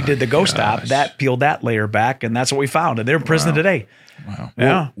 Once we did the ghost stop, that peeled that layer back, and that's what we found. And they're in prison today. Wow. Yeah.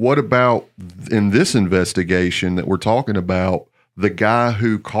 Well, what about in this investigation that we're talking about, the guy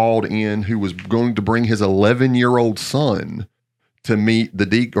who called in who was going to bring his 11-year-old son to meet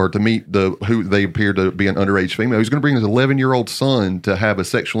who they appear to be an underage female. He was going to bring his 11-year-old son to have a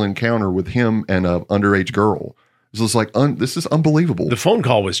sexual encounter with him and an underage girl. It's just like, this is unbelievable. The phone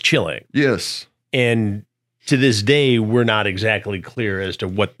call was chilling. Yes. And to this day, we're not exactly clear as to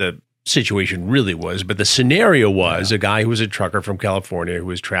what the situation really was, but the scenario was a guy who was a trucker from California who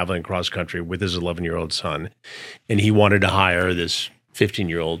was traveling cross country with his 11-year-old son, and he wanted to hire this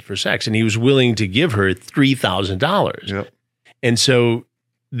 15-year-old for sex, and he was willing to give her $3,000. Yep. And so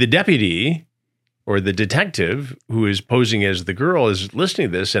the deputy or the detective who is posing as the girl is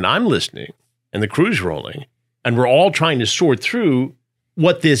listening to this, and I'm listening, and the crew's rolling, and we're all trying to sort through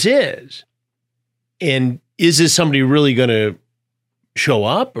what this is. And is this somebody really going to show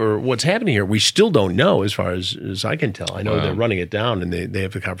up, or what's happening here? We still don't know, as far as I can tell. I know they're running it down and they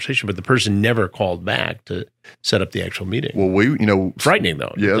have the conversation, but the person never called back to set up the actual meeting. Well, frightening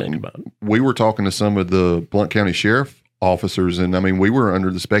though. Yeah, to think about. We were talking to some of the Blount County Sheriff officers, and I mean, we were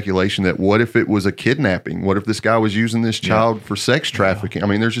under the speculation that what if it was a kidnapping? What if this guy was using this child for sex trafficking? I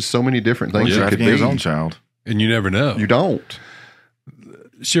mean, there's just so many different things that could be. His own child, and you never know. You don't.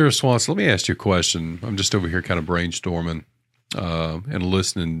 Sheriff Swanson, let me ask you a question. I'm just over here kind of brainstorming and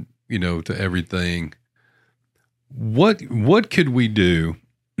listening, to everything. What could we do?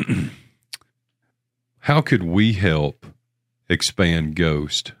 How could we help expand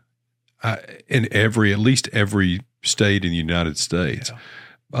Ghost in at least every state in the United States?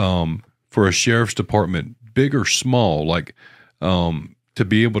 For a sheriff's department, big or small, like to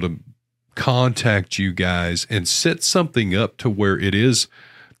be able to contact you guys and set something up to where it is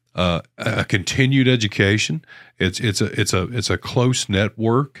a continued education. It's a close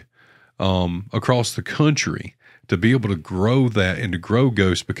network across the country to be able to grow that and to grow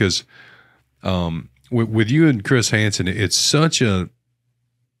Ghost, because with you and Chris Hansen, it's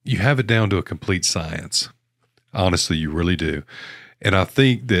you have it down to a complete science. Honestly, you really do. And I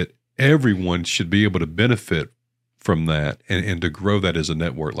think that everyone should be able to benefit from that and to grow that as a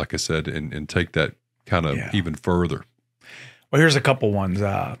network, like I said, and take that kind of even further. Well, here's a couple ones.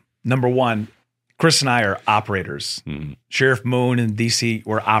 Number one, Chris and I are operators. Mm-hmm. Sheriff Moon and DC,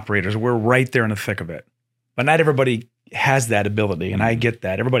 we're operators. We're right there in the thick of it. But not everybody has that ability, and I get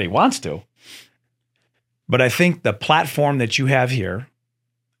that. Everybody wants to. But I think the platform that you have here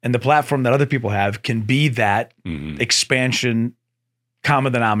and the platform that other people have can be that expansion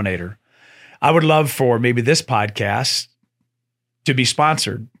common denominator. I would love for maybe this podcast to be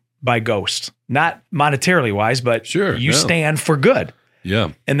sponsored by Ghost, not monetarily wise, but you stand for good.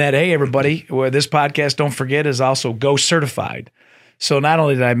 Yeah. And that, hey, everybody, this podcast, don't forget, is also Ghost certified. So not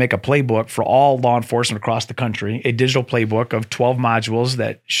only did I make a playbook for all law enforcement across the country, a digital playbook of 12 modules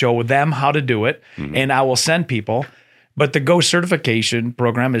that show them how to do it, and I will send people, but the Ghost certification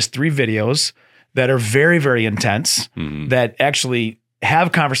program is 3 videos that are very, very intense, that actually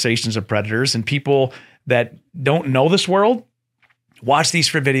have conversations of predators, and people that don't know this world watch these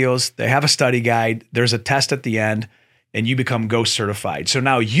 3 videos. They have a study guide. There's a test at the end, and you become Ghost certified. So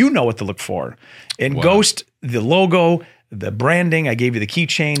now you know what to look for. And Ghost, the logo, the branding, I gave you the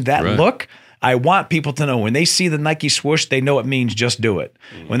keychain, that look, I want people to know when they see the Nike swoosh, they know it means just do it.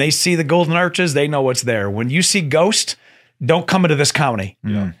 When they see the golden arches, they know what's there. When you see Ghost, don't come into this county.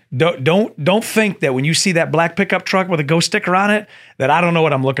 Yeah. Don't think that when you see that black pickup truck with a Ghost sticker on it, that I don't know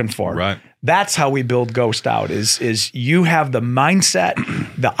what I'm looking for. Right. That's how we build Ghost out, is you have the mindset,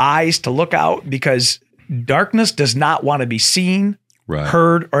 the eyes to look out, because darkness does not want to be seen,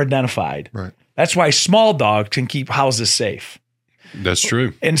 heard, or identified. Right. That's why small dogs can keep houses safe. That's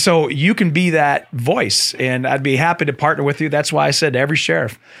true. And so you can be that voice, and I'd be happy to partner with you. That's why I said to every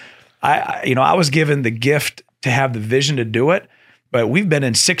sheriff, I was given the gift to have the vision to do it, But we've been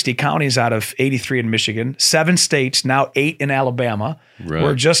in 60 counties out of 83 in Michigan, 7 states, now 8 in Alabama. Right.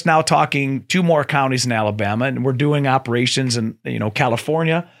 We're just now talking 2 more counties in Alabama, and we're doing operations in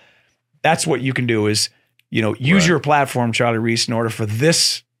California. That's what you can do is, use your platform, Charlie Reese, in order for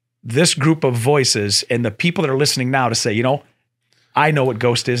this group of voices and the people that are listening now to say, I know what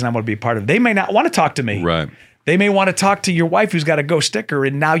Ghost is and I'm going to be part of it. They may not want to talk to me. Right. They may want to talk to your wife who's got a ghost sticker,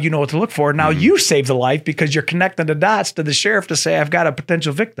 and now you know what to look for. Now you save the life because you're connecting the dots to the sheriff to say, I've got a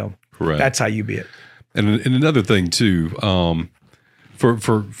potential victim. Correct. That's how you be it. And another thing too,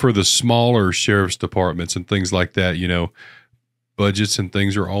 for the smaller sheriff's departments and things like that, budgets and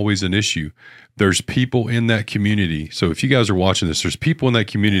things are always an issue. There's people in that community. So if you guys are watching this, there's people in that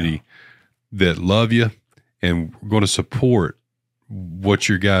community that love you and going to support what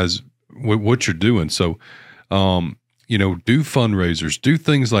you're doing. So, do fundraisers, do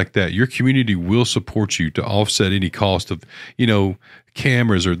things like that. Your community will support you to offset any cost of,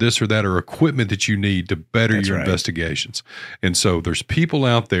 cameras or this or that or equipment that you need to better your investigations. And so there's people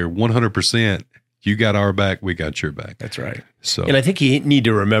out there 100%. You got our back, we got your back. That's right. So, and I think you need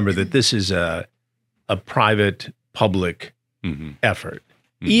to remember that this is a private public effort.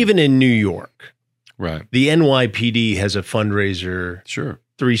 Even in New York, right? The NYPD has a fundraiser,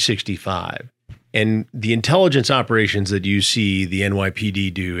 365. And the intelligence operations that you see the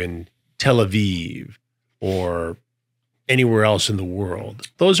NYPD do in Tel Aviv or anywhere else in the world,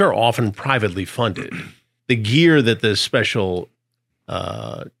 those are often privately funded. The gear that the special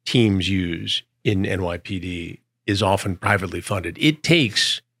teams use in NYPD is often privately funded. It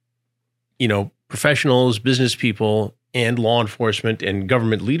takes, professionals, business people, and law enforcement and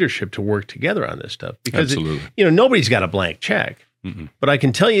government leadership to work together on this stuff because, nobody's got a blank check. But I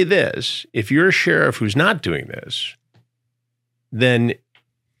can tell you this, if you're a sheriff who's not doing this, then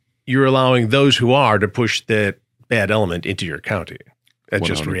you're allowing those who are to push that bad element into your county. That's 100%.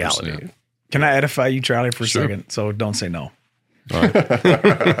 Just reality. Can I edify you, Charlie, for a second? So don't say no. All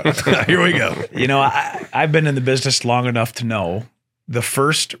right. Here we go. I've been in the business long enough to know the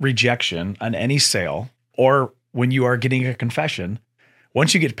first rejection on any sale or when you are getting a confession,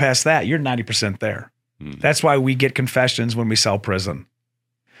 once you get past that, you're 90% there. That's why we get confessions when we sell prison.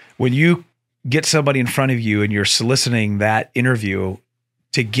 When you get somebody in front of you and you're soliciting that interview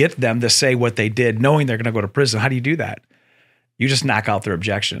to get them to say what they did, knowing they're going to go to prison, how do you do that? You just knock out their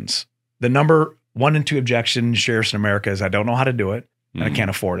objections. The number 1 and 2 objection sheriffs in America is I don't know how to do it and I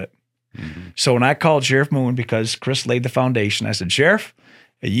can't afford it. So when I called Sheriff Moon because Chris laid the foundation, I said, Sheriff,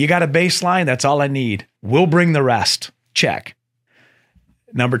 you got a baseline. That's all I need. We'll bring the rest. Check.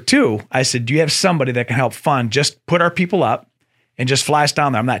 Number 2, I said, do you have somebody that can help fund? Just put our people up and just fly us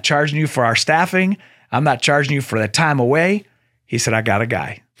down there. I'm not charging you for our staffing. I'm not charging you for the time away. He said, I got a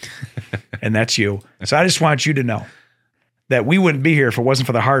guy. And that's you. So I just want you to know that we wouldn't be here if it wasn't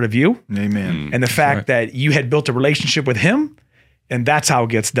for the heart of you. Amen. And the fact that you had built a relationship with him. And that's how it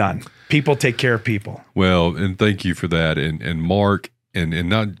gets done. People take care of people. Well, and thank you for that. And Mark, and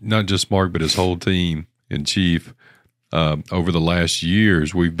not just Mark, but his whole team and Chief, over the last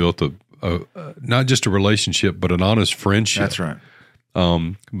years, we've built a not just a relationship, but an honest friendship. That's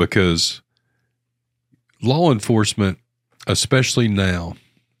right. Because law enforcement, especially now,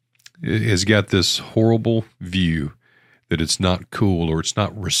 has got this horrible view that it's not cool or it's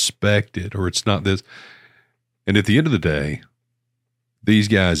not respected or it's not this. And at the end of the day, these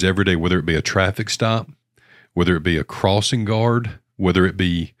guys every day, whether it be a traffic stop, whether it be a crossing guard, whether it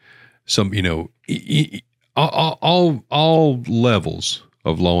be some, all levels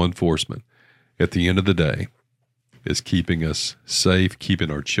of law enforcement, at the end of the day, is keeping us safe, keeping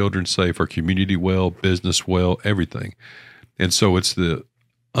our children safe, our community well, business well, everything. And so it's the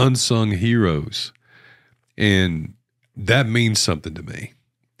unsung heroes. And that means something to me.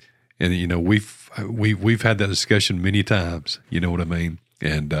 And, we've had that discussion many times, you know what I mean?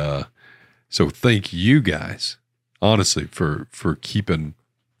 And so thank you guys, honestly, for keeping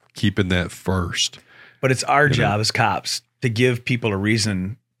that first. But it's our job as cops to give people a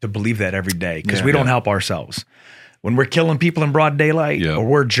reason to believe that every day because we don't help ourselves. When we're killing people in broad daylight or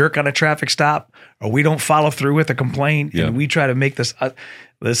we're a jerk on a traffic stop or we don't follow through with a complaint and we try to make this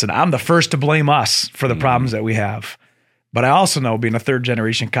listen, I'm the first to blame us for the problems that we have. But I also know, being a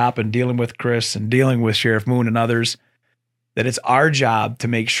third-generation cop and dealing with Chris and dealing with Sheriff Moon and others, that it's our job to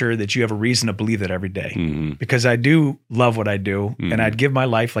make sure that you have a reason to believe that every day. Because I do love what I do, and I'd give my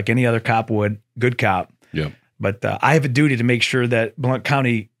life like any other cop would, good cop. Yeah. But I have a duty to make sure that Blount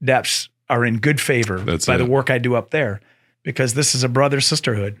County deputies are in good favor by the work I do up there, because this is a brother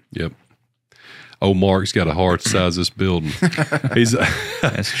sisterhood. Yep. Oh, Mark's got a heart the size of this building.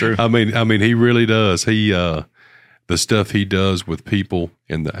 That's true. I mean, he really does. He, the stuff he does with people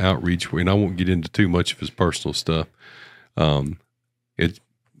and the outreach, and I won't get into too much of his personal stuff.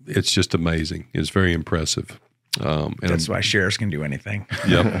 It's just amazing. It's very impressive. And That's why sheriffs can do anything.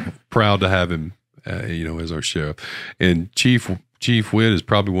 Yep. Proud to have him, as our sheriff. And Chief Whitt is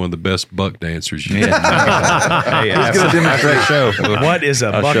probably one of the best buck dancers you can. Hey, he's going to demonstrate show. What is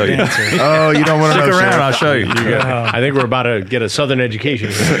a buck show you. dancer? Oh, you don't want to know? Stick around. Sheriff. I'll show you. I think we're about to get a Southern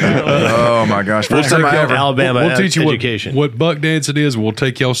education. Oh my gosh! First time I ever. Alabama We'll teach you education. what buck dancing is. We'll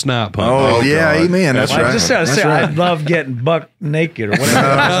take y'all snipe hunting. Oh yeah, God. amen. That's I right. just gotta say, That's I love getting buck naked or whatever.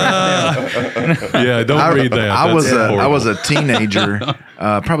 Yeah, don't read that. I That's was a teenager,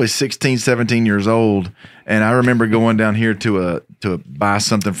 probably 16, 17 years old, and I remember going down here to buy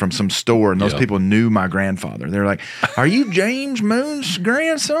something from some store, and those people knew my grandfather. They're like, "Are you James Moon's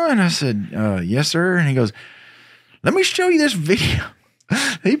grandson?" I said, "Yes, sir." And he goes, "Let me show you this video."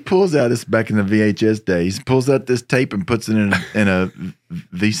 He pulls out this back in the VHS days. He pulls out this tape and puts it in a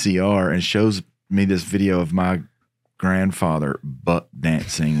VCR and shows me this video of my grandfather buck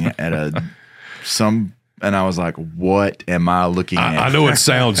dancing at some. And I was like, what am I looking at? I know it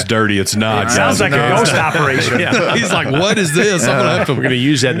sounds dirty. It's not. It sounds like a ghost operation. He's like, what is this? I'm gonna have to. We're going to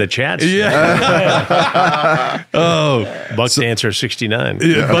use that in the chats. Yeah. Oh, Buck Dancer 69.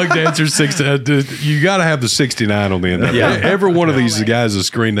 yeah, Buck Dancer 69. You got to have the 69 on the end. Yeah. Every one of these guys is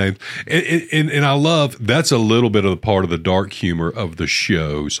screen named, and I love that's a little bit of the part of the dark humor of the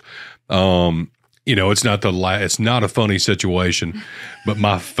shows. It's not it's not a funny situation, but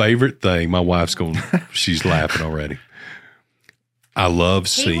my favorite thing, my wife's she's laughing already. I love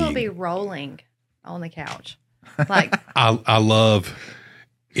He will seeing. be rolling on the couch. Like, I love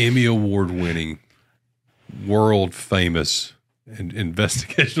Emmy Award winning, world famous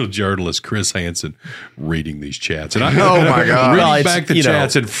investigational journalist Chris Hansen reading these chats. And Oh, my God. reading Well, back the it's,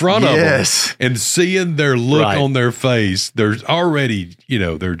 chats in front of Yes. them and seeing their look Right. on their face. There's already,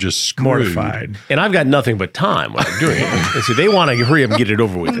 they're just screwed. Mortified. And I've got nothing but time when I'm doing it. And so they want to hurry up and get it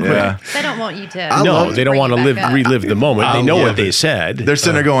over with. Yeah. they don't want you to. No, they don't want to relive the moment. They know what they said. They're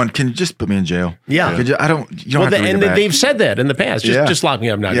sitting there going, "Can you just put me in jail?" Yeah. Could you, you don't have to read it back. they've said that in the past. Yeah. Just lock me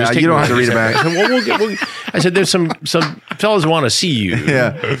up now. Yeah, Just you take don't me have to away. read it back. I said, I said, there's some fellas want to see you.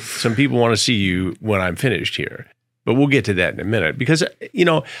 Yeah. Some people want to see you when I'm finished here. But we'll get to that in a minute because,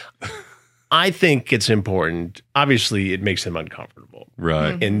 I think it's important. Obviously, it makes them uncomfortable.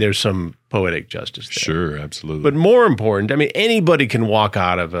 Right. And there's some poetic justice there. Sure, absolutely. But more important, anybody can walk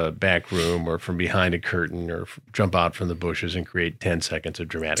out of a back room or from behind a curtain or jump out from the bushes and create 10 seconds of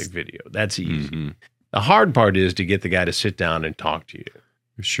dramatic video. That's easy. The hard part is to get the guy to sit down and talk to you.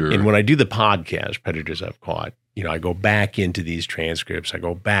 sure. And when I do the podcast, Predators I've Caught, I go back into these transcripts. I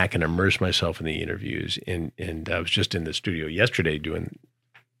go back and immerse myself in the interviews. And I was just in the studio yesterday doing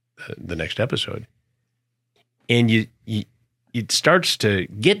the next episode. And it starts to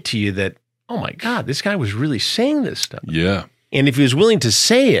get to you that, oh my God, this guy was really saying this stuff. yeah. And if he was willing to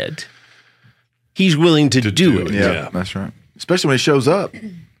say it, he's willing to do it. Yeah, that's right. Especially when he shows up.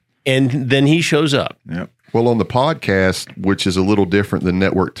 And then he shows up. Yep. Well, on the podcast, which is a little different than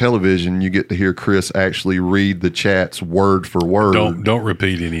network television, you get to hear Chris actually read the chats word for word. Don't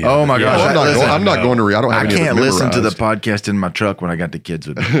repeat any. Oh my gosh! I'm not going to read. I don't have I any of it can't listen to the memorized. podcast in my truck when I got the kids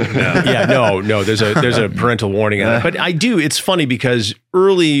with me. Yeah, no. There's a parental warning on it. But I do. It's funny because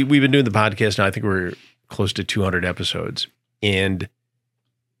we've been doing the podcast now. I think we're close to 200 episodes, and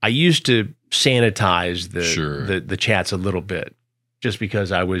I used to sanitize the chats a little bit, just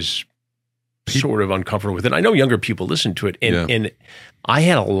because I was sort of uncomfortable with it. I know younger people listen to it, and I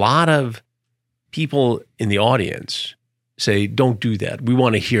had a lot of people in the audience say, "Don't do that. We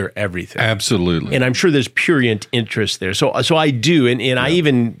want to hear everything." Absolutely. And I'm sure there's purient interest there. So I do, and I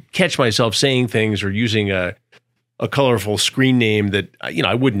even catch myself saying things or using a colorful screen name that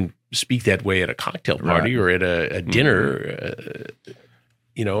I wouldn't speak that way at a cocktail party or at a dinner.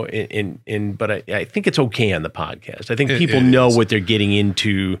 But I think it's okay on the podcast. I think people know what they're getting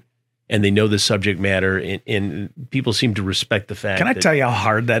into, and they know the subject matter, and people seem to respect the fact. Can I tell you how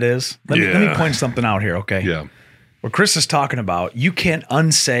hard that is? Let me point something out here, okay? Yeah. What Chris is talking about, you can't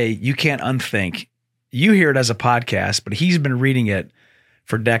unsay, you can't unthink. You hear it as a podcast, but he's been reading it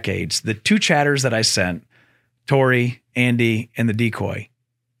for decades. The two chatters that I sent, Tori, Andy, and the decoy,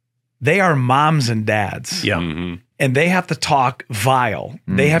 they are moms and dads. Yeah. Mm-hmm. And they have to talk vile.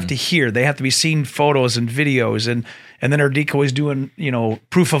 They have to hear. They have to be seeing photos and videos. And then our decoy's doing,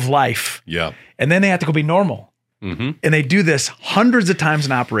 proof of life. Yeah. And then they have to go be normal. Mm-hmm. And they do this hundreds of times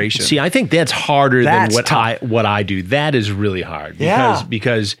in operation. See, I think that's harder That's than tough. what I do. That is really hard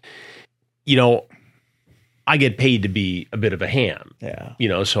because I get paid to be a bit of a ham. Yeah.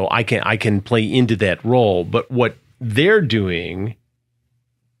 So I can play into that role. But what they're doing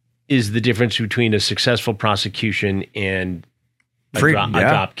is the difference between a successful prosecution and a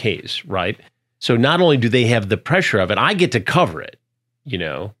drop case, right? So not only do they have the pressure of it, I get to cover it, you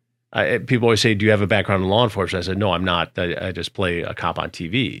know. People always say, do you have a background in law enforcement? I said, no, I'm not. I just play a cop on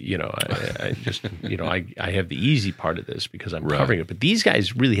TV. You know, I just, you know, I have the easy part of this because I'm covering it. But these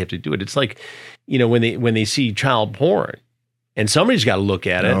guys really have to do it. It's like, you know, when they see child porn and somebody's got to look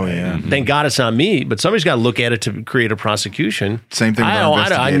at it. Oh, yeah. Thank God it's not me, but somebody's got to look at it to create a prosecution. Same thing with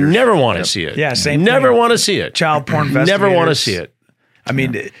I never want to see it. Yeah, same never thing. want to see it. Child porn investigators. Never want to see it. I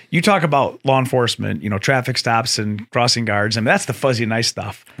mean, you talk about law enforcement, you know, traffic stops and crossing guards. I mean, that's the fuzzy nice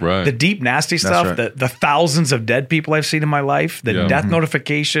stuff. Right. The deep nasty stuff, right. the thousands of dead people I've seen in my life, the death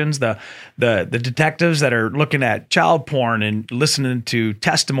notifications, the detectives that are looking at child porn and listening to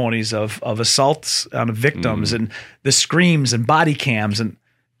testimonies of assaults on victims and the screams and body cams, and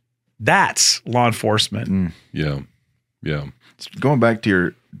that's law enforcement. Yeah. Going back to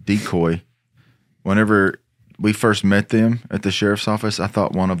your decoy, whenever we first met them at the sheriff's office, I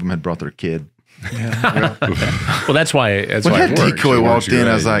thought one of them had brought their kid. Well, that's why. That's When why that it works. decoy walked in,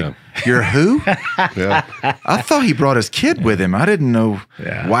 I was great, like, "You're who?" I thought he brought his kid with him. I didn't know.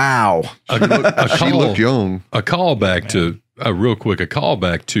 Yeah. Wow. She looked young. A callback to real quick. A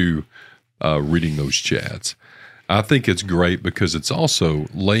callback to reading those chats. I think it's great because it's also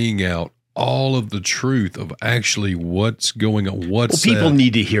laying out all of the truth of actually what's going on. People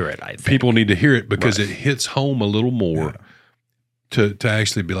need to hear it. I think people need to hear it because it hits home a little more to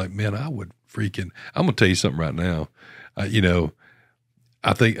actually be like, man, I would freaking. I'm gonna tell you something right now. You know,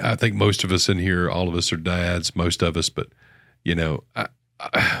 I think most of us in here, all of us are dads, most of us, but you know,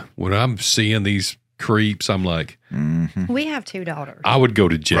 when I'm seeing these creeps, I'm like, We have 2 daughters. I would go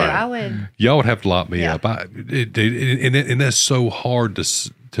to jail. So I would. Y'all would have to lock me Yeah. up. And that's so hard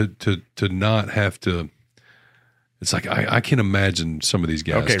to not have to. It's like I can imagine some of these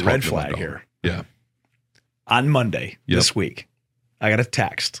guys. Okay, talking red to my flag daughter. here. Yeah. On Monday this week, I got a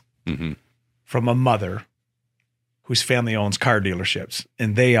text from a mother whose family owns car dealerships,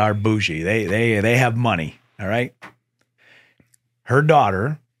 and they are bougie. They have money. All right. Her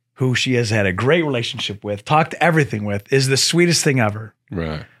daughter, who she has had a great relationship with, talked everything with, is the sweetest thing ever.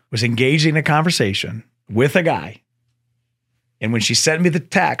 Right. Was engaging in a conversation with a guy. And when she sent me the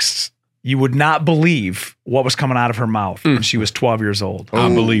texts, you would not believe what was coming out of her mouth when she was 12 years old.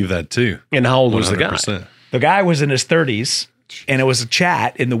 I believe that too. And how old was the guy? 100%. The guy was in his 30s, and it was a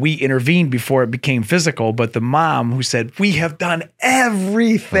chat, and we intervened before it became physical. But the mom who said, we have done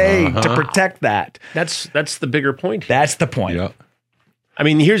everything to protect that. That's the bigger point here. That's the point. Yeah. I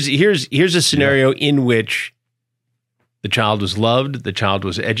mean, here's a scenario in which the child was loved, the child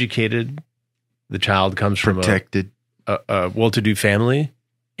was educated, the child comes from Protected. a well-to-do family,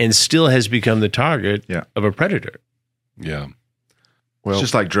 and still has become the target of a predator. Yeah. Well, It's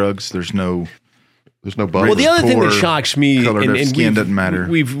just like drugs. There's no bug. Well, the other thing that poor, shocks me, color of skin doesn't matter.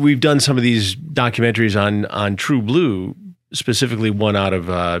 We've done some of these documentaries on TruBlu, specifically one out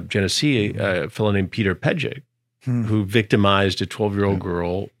of Genesee, a fellow named Peter Pedgick, who victimized a 12-year-old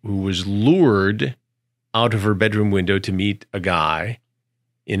girl who was lured out of her bedroom window to meet a guy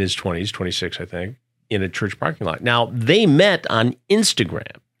in his 20s, 26, I think, in a church parking lot. Now, they met on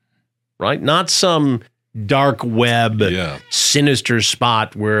Instagram, right? Not some dark web, sinister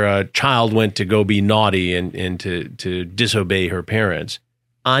spot where a child went to go be naughty and to disobey her parents.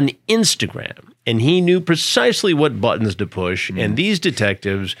 On Instagram. And he knew precisely what buttons to push. And these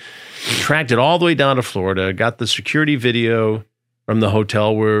detectives tracked it all the way down to Florida, got the security video from the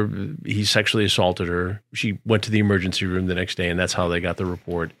hotel where he sexually assaulted her. She went to the emergency room the next day, and that's how they got the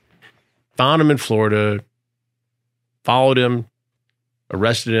report. Found him in Florida, followed him,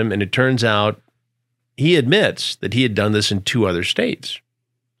 arrested him, and it turns out he admits that he had done this in 2 other states.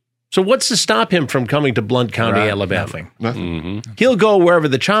 So what's to stop him from coming to Blount County, Alabama? Nothing. He'll go wherever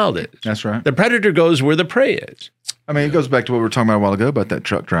the child is. That's right. The predator goes where the prey is. I mean, it goes back to what we were talking about a while ago about that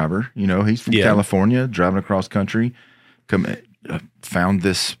truck driver. You know, he's from California, driving across country, found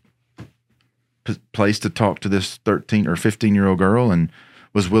this place to talk to this 13 or 15-year-old girl and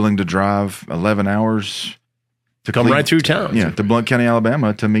was willing to drive 11 hours to come right through town. Yeah, to Blount County,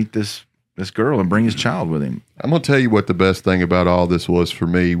 Alabama to meet this girl and bring his child with him. I'm going to tell you what the best thing about all this was for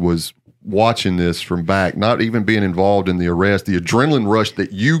me was watching this from back, not even being involved in the arrest, the adrenaline rush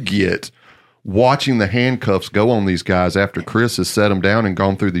that you get watching the handcuffs go on these guys after Chris has set them down and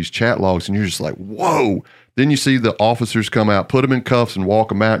gone through these chat logs, and you're just like, whoa. Then you see the officers come out, put them in cuffs and walk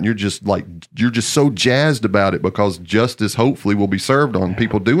them out, and you're just so jazzed about it because justice hopefully will be served on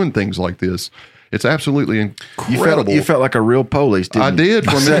people doing things like this. It's absolutely incredible. You felt like a real police, didn't I you? did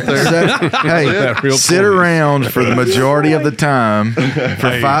for a minute there. Sit around for the majority of the time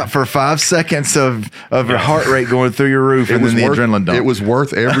for 5 seconds of your heart rate going through your roof, and then the adrenaline dump. It was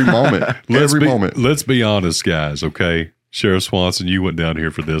worth every moment. Moment. Let's be honest, guys, okay? Sheriff Swanson, you went down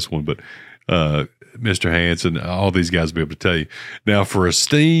here for this one, but Mr. Hansen, all these guys will be able to tell you. Now, for a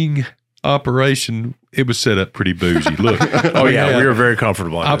sting operation, it was set up pretty bougie. Look. We were very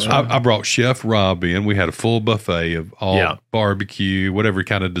comfortable on this. I brought Chef Rob in. We had a full buffet of all barbecue, whatever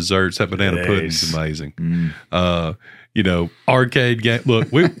kind of desserts. That banana pudding's amazing. Arcade game.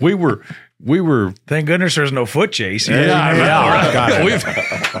 Look, we were. Thank goodness there's no foot chase. We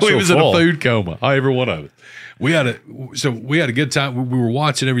was in a food coma. Every one of it. We had a good time. We were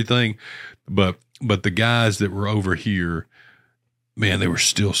watching everything, but the guys that were over here, man, they were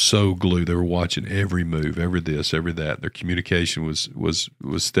still so glued. They were watching every move, every this, every that. Their communication was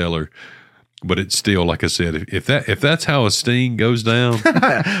stellar. But it's still, like I said, if that's how a sting goes down,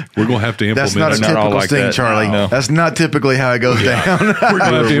 we're going to have to implement. That's not a typical sting, Charlie. No. That's not typically how it goes down.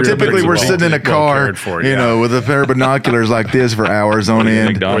 Typically, we're sitting in a car, with a pair of binoculars like this for hours on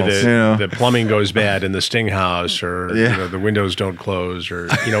end. The plumbing goes bad in the sting house, or the windows don't close, or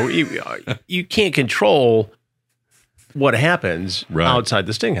you can't control what happens outside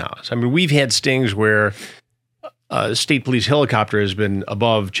the sting house. I mean, we've had stings where a state police helicopter has been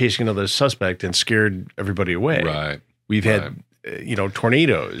above chasing another suspect and scared everybody away. Right. We've had,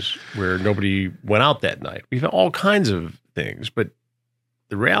 tornadoes where nobody went out that night. We've had all kinds of things, but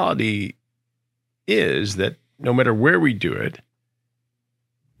the reality is that no matter where we do it,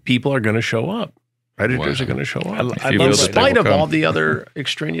 people are going to show up. Predators are going to show up. In spite of all the other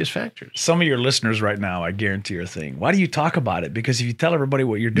extraneous factors. Some of your listeners right now, I guarantee, are thinking, why do you talk about it? Because if you tell everybody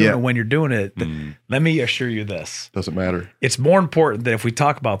what you're doing and when you're doing it, let me assure you this. Doesn't matter. It's more important that if we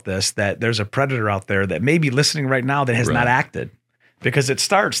talk about this, that there's a predator out there that may be listening right now that has not acted. Because it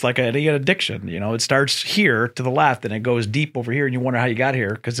starts like any addiction. It starts here to the left and it goes deep over here and you wonder how you got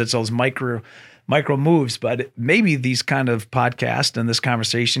here because it's those micro moves, but maybe these kind of podcasts and this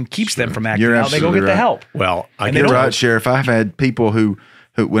conversation keeps them from acting out. They go get the help. Well, you're right, Sheriff. I've had people who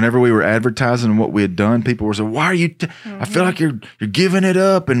whenever we were advertising what we had done, people were saying, "Why are you? I feel like you're giving it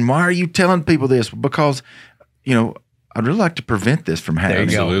up, and why are you telling people this?" Because, I'd really like to prevent this from happening.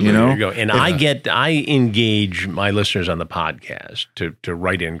 There you go. And I engage my listeners on the podcast to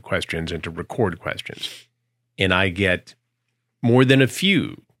write in questions and to record questions, and I get more than a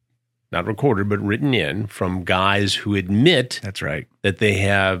few. Not recorded, but written in from guys who admit that they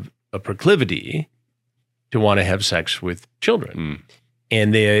have a proclivity to want to have sex with children.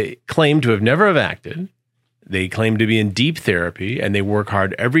 And they claim to have never have acted. They claim to be in deep therapy, and they work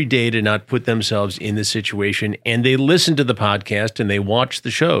hard every day to not put themselves in the situation. And they listen to the podcast and they watch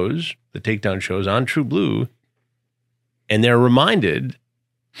the shows, the Takedown shows on TruBlu, and they're reminded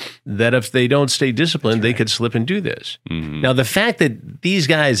that if they don't stay disciplined, they could slip and do this. Now, the fact that these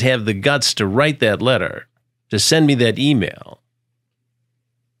guys have the guts to write that letter, to send me that email,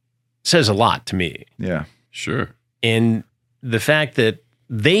 says a lot to me. Yeah, sure. And the fact that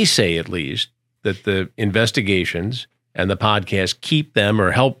they say, at least, that the investigations and the podcast keep them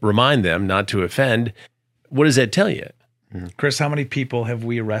or help remind them not to offend, what does that tell you? Chris, how many people have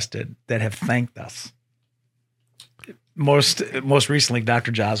we arrested that have thanked us? Most recently,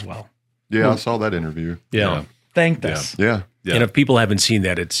 Dr. Joswell. Yeah, I saw that interview. Yeah. Thanked us. Yeah. And if people haven't seen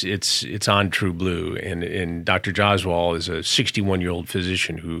that, it's on TruBlu. And Dr. Joswell is a 61-year-old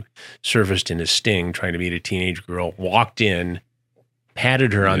physician who surfaced in a sting trying to meet a teenage girl, walked in,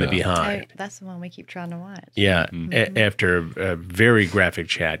 patted her on the behind. Oh, that's the one we keep trying to watch. Yeah. After a very graphic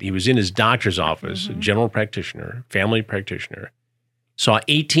chat. He was in his doctor's office, a general practitioner, family practitioner. Saw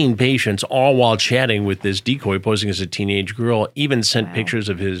 18 patients all while chatting with this decoy posing as a teenage girl, even sent pictures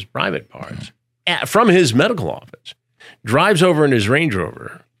of his private parts from his medical office. Drives over in his Range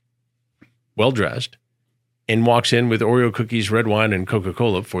Rover, well-dressed, and walks in with Oreo cookies, red wine, and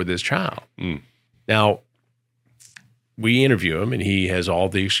Coca-Cola for this child. Now, we interview him, and he has all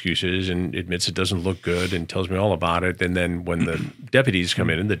the excuses and admits it doesn't look good and tells me all about it. And then when the deputies come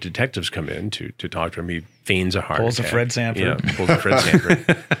in and the detectives come in to talk to him, he feigns a heart attack. Pulls a Fred Sanford. Yeah, pulls a Fred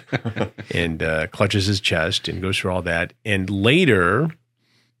Sanford. And clutches his chest and goes through all that. And later,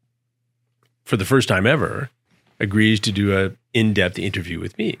 for the first time ever, agrees to do an in-depth interview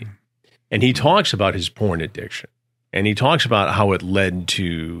with me. And he talks about his porn addiction. And he talks about how it led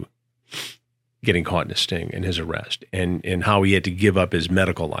to getting caught in a sting and his arrest, and how he had to give up his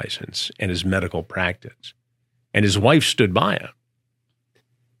medical license and his medical practice. And his wife stood by him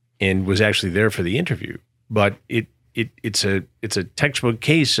and was actually there for the interview. But it it's a textbook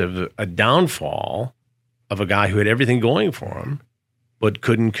case of a downfall of a guy who had everything going for him, but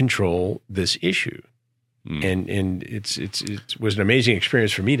couldn't control this issue. And it was an amazing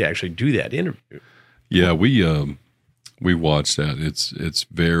experience for me to actually do that interview. Yeah, we watched that. It's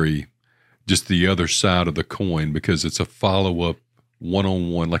very just the other side of the coin because it's a follow-up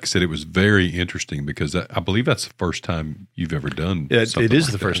one-on-one. Like I said, it was very interesting because I believe that's the first time you've ever done. It is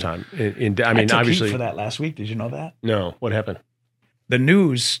the first time. I mean, I took obviously heat for that last week. Did you know that? No, what happened? The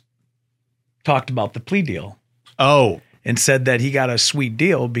news talked about the plea deal. Oh, and said that he got a sweet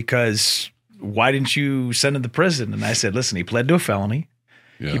deal because why didn't you send him to prison? And I said, listen, he pled to a felony.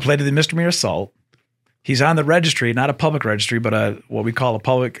 Yeah. He pled to the misdemeanor assault. He's on the registry, not a public registry, but what we call a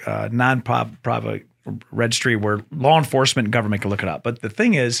public non-private registry where law enforcement and government can look it up. But the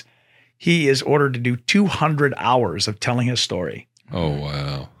thing is, he is ordered to do 200 hours of telling his story. Oh,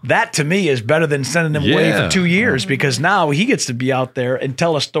 wow. That to me is better than sending him away for 2 years because now he gets to be out there and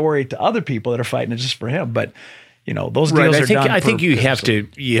tell a story to other people that are fighting it just for him. But those deals are done. I think you have to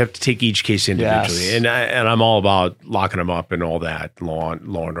take each case individually, Yes. and I'm all about locking them up and all that law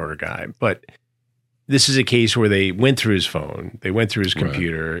and order guy. But this is a case where they went through his phone, they went through his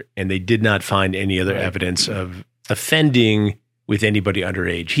computer, and they did not find any other evidence of offending with anybody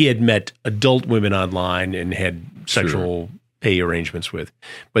underage. He had met adult women online and had sexual pay arrangements with,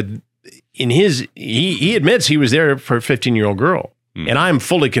 but he admits he was there for a 15-year-old girl. And I'm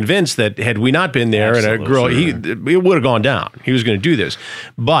fully convinced that had we not been there and a girl, it would have gone down. He was going to do this.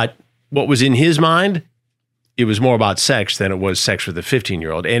 But what was in his mind, it was more about sex than it was sex with a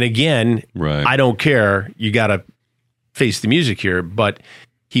 15-year-old. And again, I don't care. You got to face the music here. But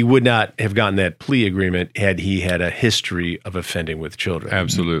he would not have gotten that plea agreement had he had a history of offending with children.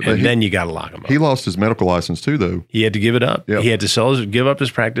 Absolutely. And then you got to lock him up. He lost his medical license too, though. He had to give it up. Yep. He had to give up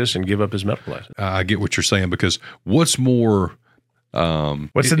his practice and give up his medical license. I get what you're saying because what's more...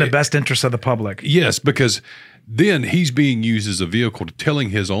 what's in the best interest of the public? Yes, because then he's being used as a vehicle to telling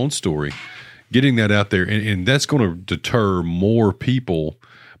his own story, getting that out there, and that's going to deter more people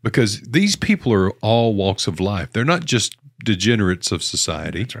because these people are all walks of life. They're not just degenerates of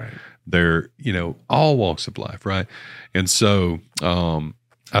society. That's right. They're all walks of life, right? And so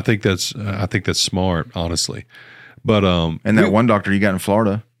I think that's smart, honestly. But and that one doctor you got in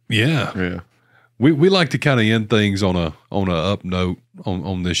Florida, yeah. We like to kind of end things on a up note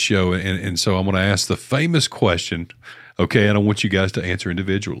on this show, and so I'm going to ask the famous question, okay? And I want you guys to answer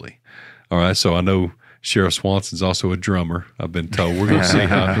individually. All right. So I know Sheriff Swanson's also a drummer. I've been told we're going to see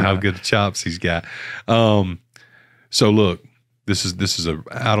how good the chops he's got. So look, this is a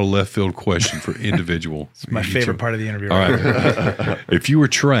out of left field question for individual. It's my favorite part of the interview. All right. If you were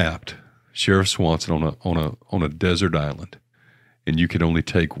trapped, Sheriff Swanson, on a desert island, and you could only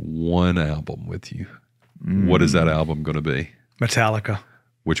take one album with you, what is that album going to be? Metallica.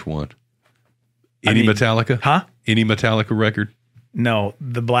 Which one? Any Metallica? Huh? Any Metallica record? No,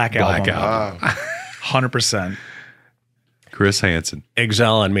 the Black Album. 100%. Chris Hansen.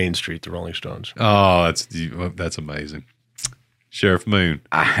 Exile on Main Street, the Rolling Stones. Oh, that's amazing. Sheriff Moon.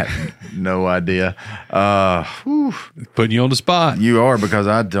 I have no idea. Putting you on the spot. You are, because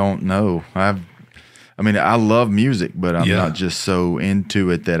I don't know. I love music, but I'm not just so into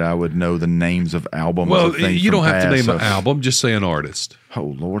it that I would know the names of albums. Well, of things you don't from have to past, name an album. Just say an artist. Oh,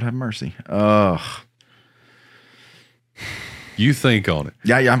 Lord have mercy. You think on it.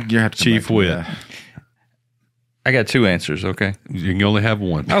 Yeah, you have to. Chief Whitt. I got two answers, okay? You can only have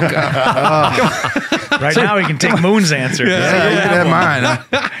one. Okay. Right now, we can take Moon's answer. You can have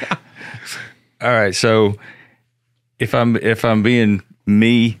mine. All right, so if I'm being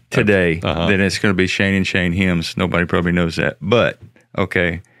me today, then it's going to be Shane and Shane hymns. Nobody probably knows that. But,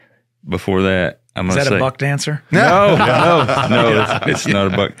 okay, before that, I'm going to say... Is that a Buck dancer? No, it's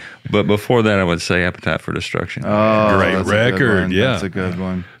not a Buck. But before that, I would say Appetite for Destruction. Oh, great that's record. Yeah. That's a good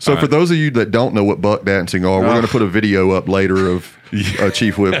one. So for those of you that don't know what buck dancing are, we're going to put a video up later of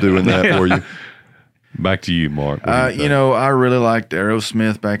Chief Whip doing that for you. Back to you, Mark. I really liked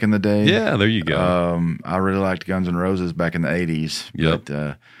Aerosmith back in the day. Yeah, there you go. I really liked Guns N' Roses back in the 80s. Yep.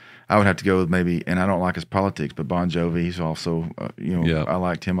 But I would have to go with maybe, and I don't like his politics, but Bon Jovi, he's also, I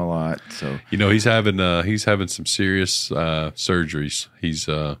liked him a lot. So he's having some serious surgeries.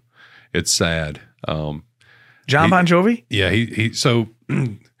 It's sad. John Bon Jovi? Yeah, he so a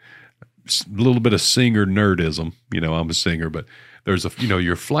little bit of singer nerdism. I'm a singer, but there's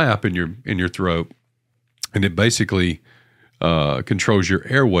your flap in your throat, and it basically controls your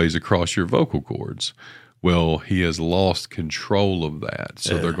airways across your vocal cords. Well, he has lost control of that,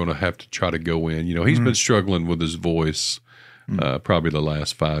 so they're going to have to try to go in. He's been struggling with his voice Probably the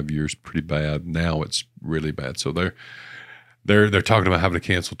last 5 years, pretty bad. Now it's really bad. So they're talking about having to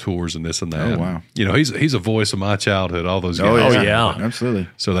cancel tours and this and that. Oh, wow. You know, he's a voice of my childhood. All those guys. Oh, yeah. Absolutely.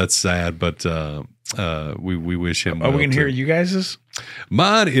 So that's sad, but we wish him. Are we gonna too. hear you guys'?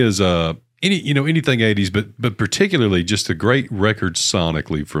 Mine is anything 80s, but particularly just a great record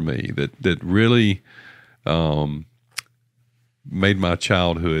sonically for me that really made my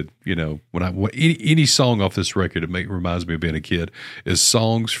childhood. You know, when any song off this record that reminds me of being a kid is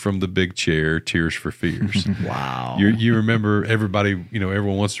Songs from the Big Chair, Tears for Fears. Wow. You remember everybody? You know,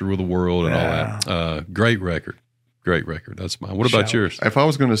 Everyone Wants to Rule the World and all that. Great record. That's mine. What about yours? If I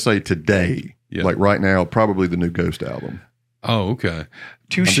was going to say today, like right now, probably the new Ghost album. Oh, okay.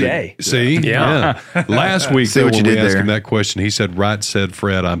 Touche. See? Yeah. Last week, See though, what you when we did asked there. him that question, he said, right said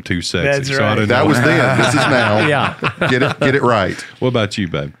Fred, I'm too sexy. That's So I right. didn't That know. was then. This is now. Yeah. Get it right. What about you,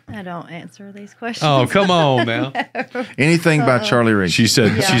 babe? I don't answer these questions. Oh, come on now. Anything by Charlie Reed. She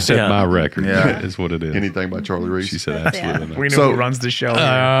said Yeah. my record Yeah. is what it is. Anything by Charlie Reed. She said That's absolutely not. We know So- who runs the show. here.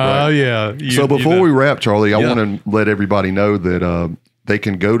 Oh, yeah. So before we wrap, Charlie, I Yeah. want to let everybody know that they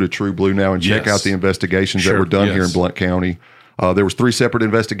can go to TruBlu now and check Yes. out the investigations that Sure. were done here in Yes. Blount County. There was 3 separate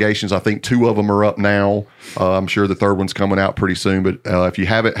investigations. I think 2 of them are up now. I'm sure the third one's coming out pretty soon. But if you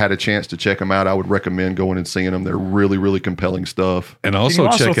haven't had a chance to check them out, I would recommend going and seeing them. They're really, really compelling stuff. And Can also you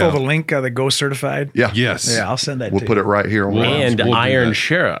also check throw out. the link the Ghost Certified? Yeah. Yes. Yeah, I'll send that We'll to put you. it right here on And We'll do Iron that.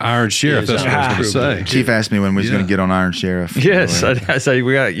 Sheriff. Iron Sheriff. That's what I was going to say. Chief asked me when we was going to get on Iron Sheriff. Yes, I say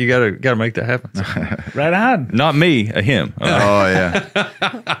you got to make that happen. Right on. Not me, him. Oh,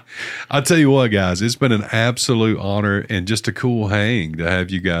 yeah. I'll tell you what, guys, it's been an absolute honor and just a cool hang to have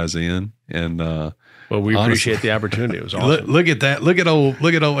you guys in. And Well, we Honestly. appreciate the opportunity. It was awesome. look at that. Look at old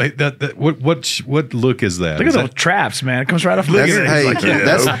that what look is that? Look Is at those traps, man. It comes right off the That's, lid. hey, It's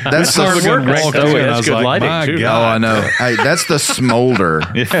like, that's Hard the work. That's Walked good. in, I That's was good like, lighting, my too. God. Oh, I know. Hey, that's the smolder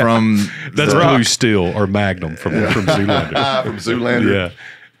from That's the, Blue Steel or Magnum from Zoolander. From Zoolander. Yeah,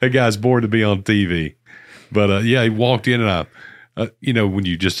 that guy's bored to be on TV, but he walked in and I. When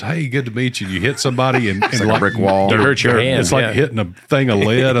you just, hey, good to meet you. You hit somebody and like a brick wall. It hurts your hand. It's like hitting a thing of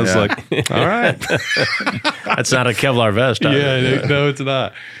lead. I was like, all right. That's not a Kevlar vest. Yeah, no, it's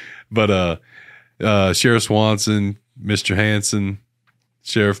not. But Sheriff Swanson, Mr. Hansen,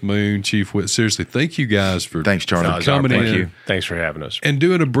 Sheriff Moon, Chief Whitt, seriously, thank you guys for Thanks, Charlie. coming in. Thank you. Thanks for having us. And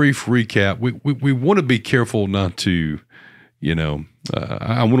doing a brief recap. We want to be careful not to,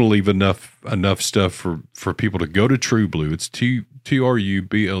 I want to leave enough stuff for people to go to TruBlu. It's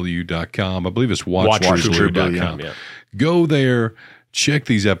TruBlu.com. I believe it's watchtruBlu.com. Yeah. Go there, check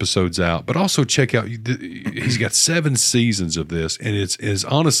these episodes out, but also check out. He's got 7 seasons of this, and it's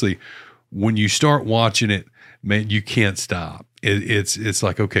honestly, when you start watching it, man, you can't stop. It's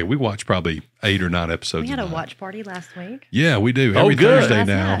like, okay, we watch probably 8 or 9 episodes. We had a night. watch party last week. Yeah, we do. Oh, Every good. Thursday Last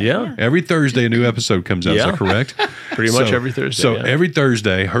now. night, Yeah. Every Thursday a new episode comes out. Is Yeah. that correct? Pretty much every Thursday. So yeah. every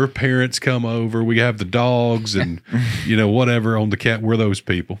Thursday, her parents come over. We have the dogs and whatever on the cat. We're those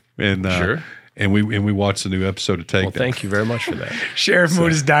people, and Sure. And we watch the new episode of Takedown. Well, thank you very much for that. Sheriff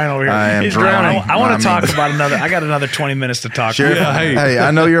Moon is dying over here. I am He's drowning. I want to I mean- talk about another. I got another 20 minutes to talk. Sheriff, Yeah, hey. hey,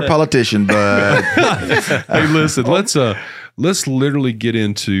 I know you're a politician, but Hey, listen, let's literally get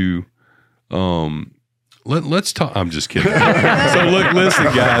into let's talk. I'm just kidding. So listen,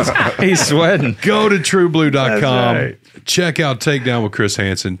 guys. He's sweating. Go to TruBlu.com. That's right. Check out Takedown with Chris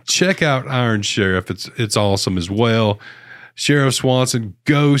Hansen. Check out Iron Sheriff. It's awesome as well. Sheriff Swanson,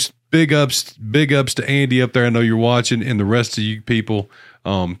 Ghost. Big ups to Andy up there. I know you're watching, and the rest of you people.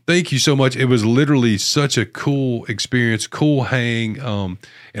 Thank you so much. It was literally such a cool experience, cool hang, and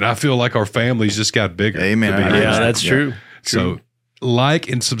I feel like our families just got bigger. Amen. to be I honest. Yeah, that's true. So like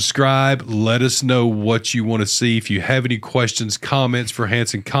and subscribe. Let us know what you want to see. If you have any questions, comments for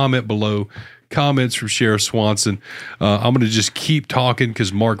Hansen, comment below. Comments from Sheriff Swanson. I'm going to just keep talking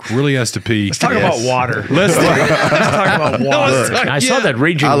because Mark really has to pee. Let's talk about water. Let's talk about water. I saw that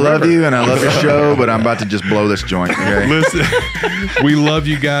raging I love river. you and I love your show, but I'm about to just blow this joint. Okay? Listen, we love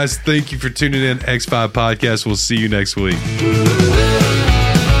you guys. Thank you for tuning in. X5 Podcast. We'll see you next week.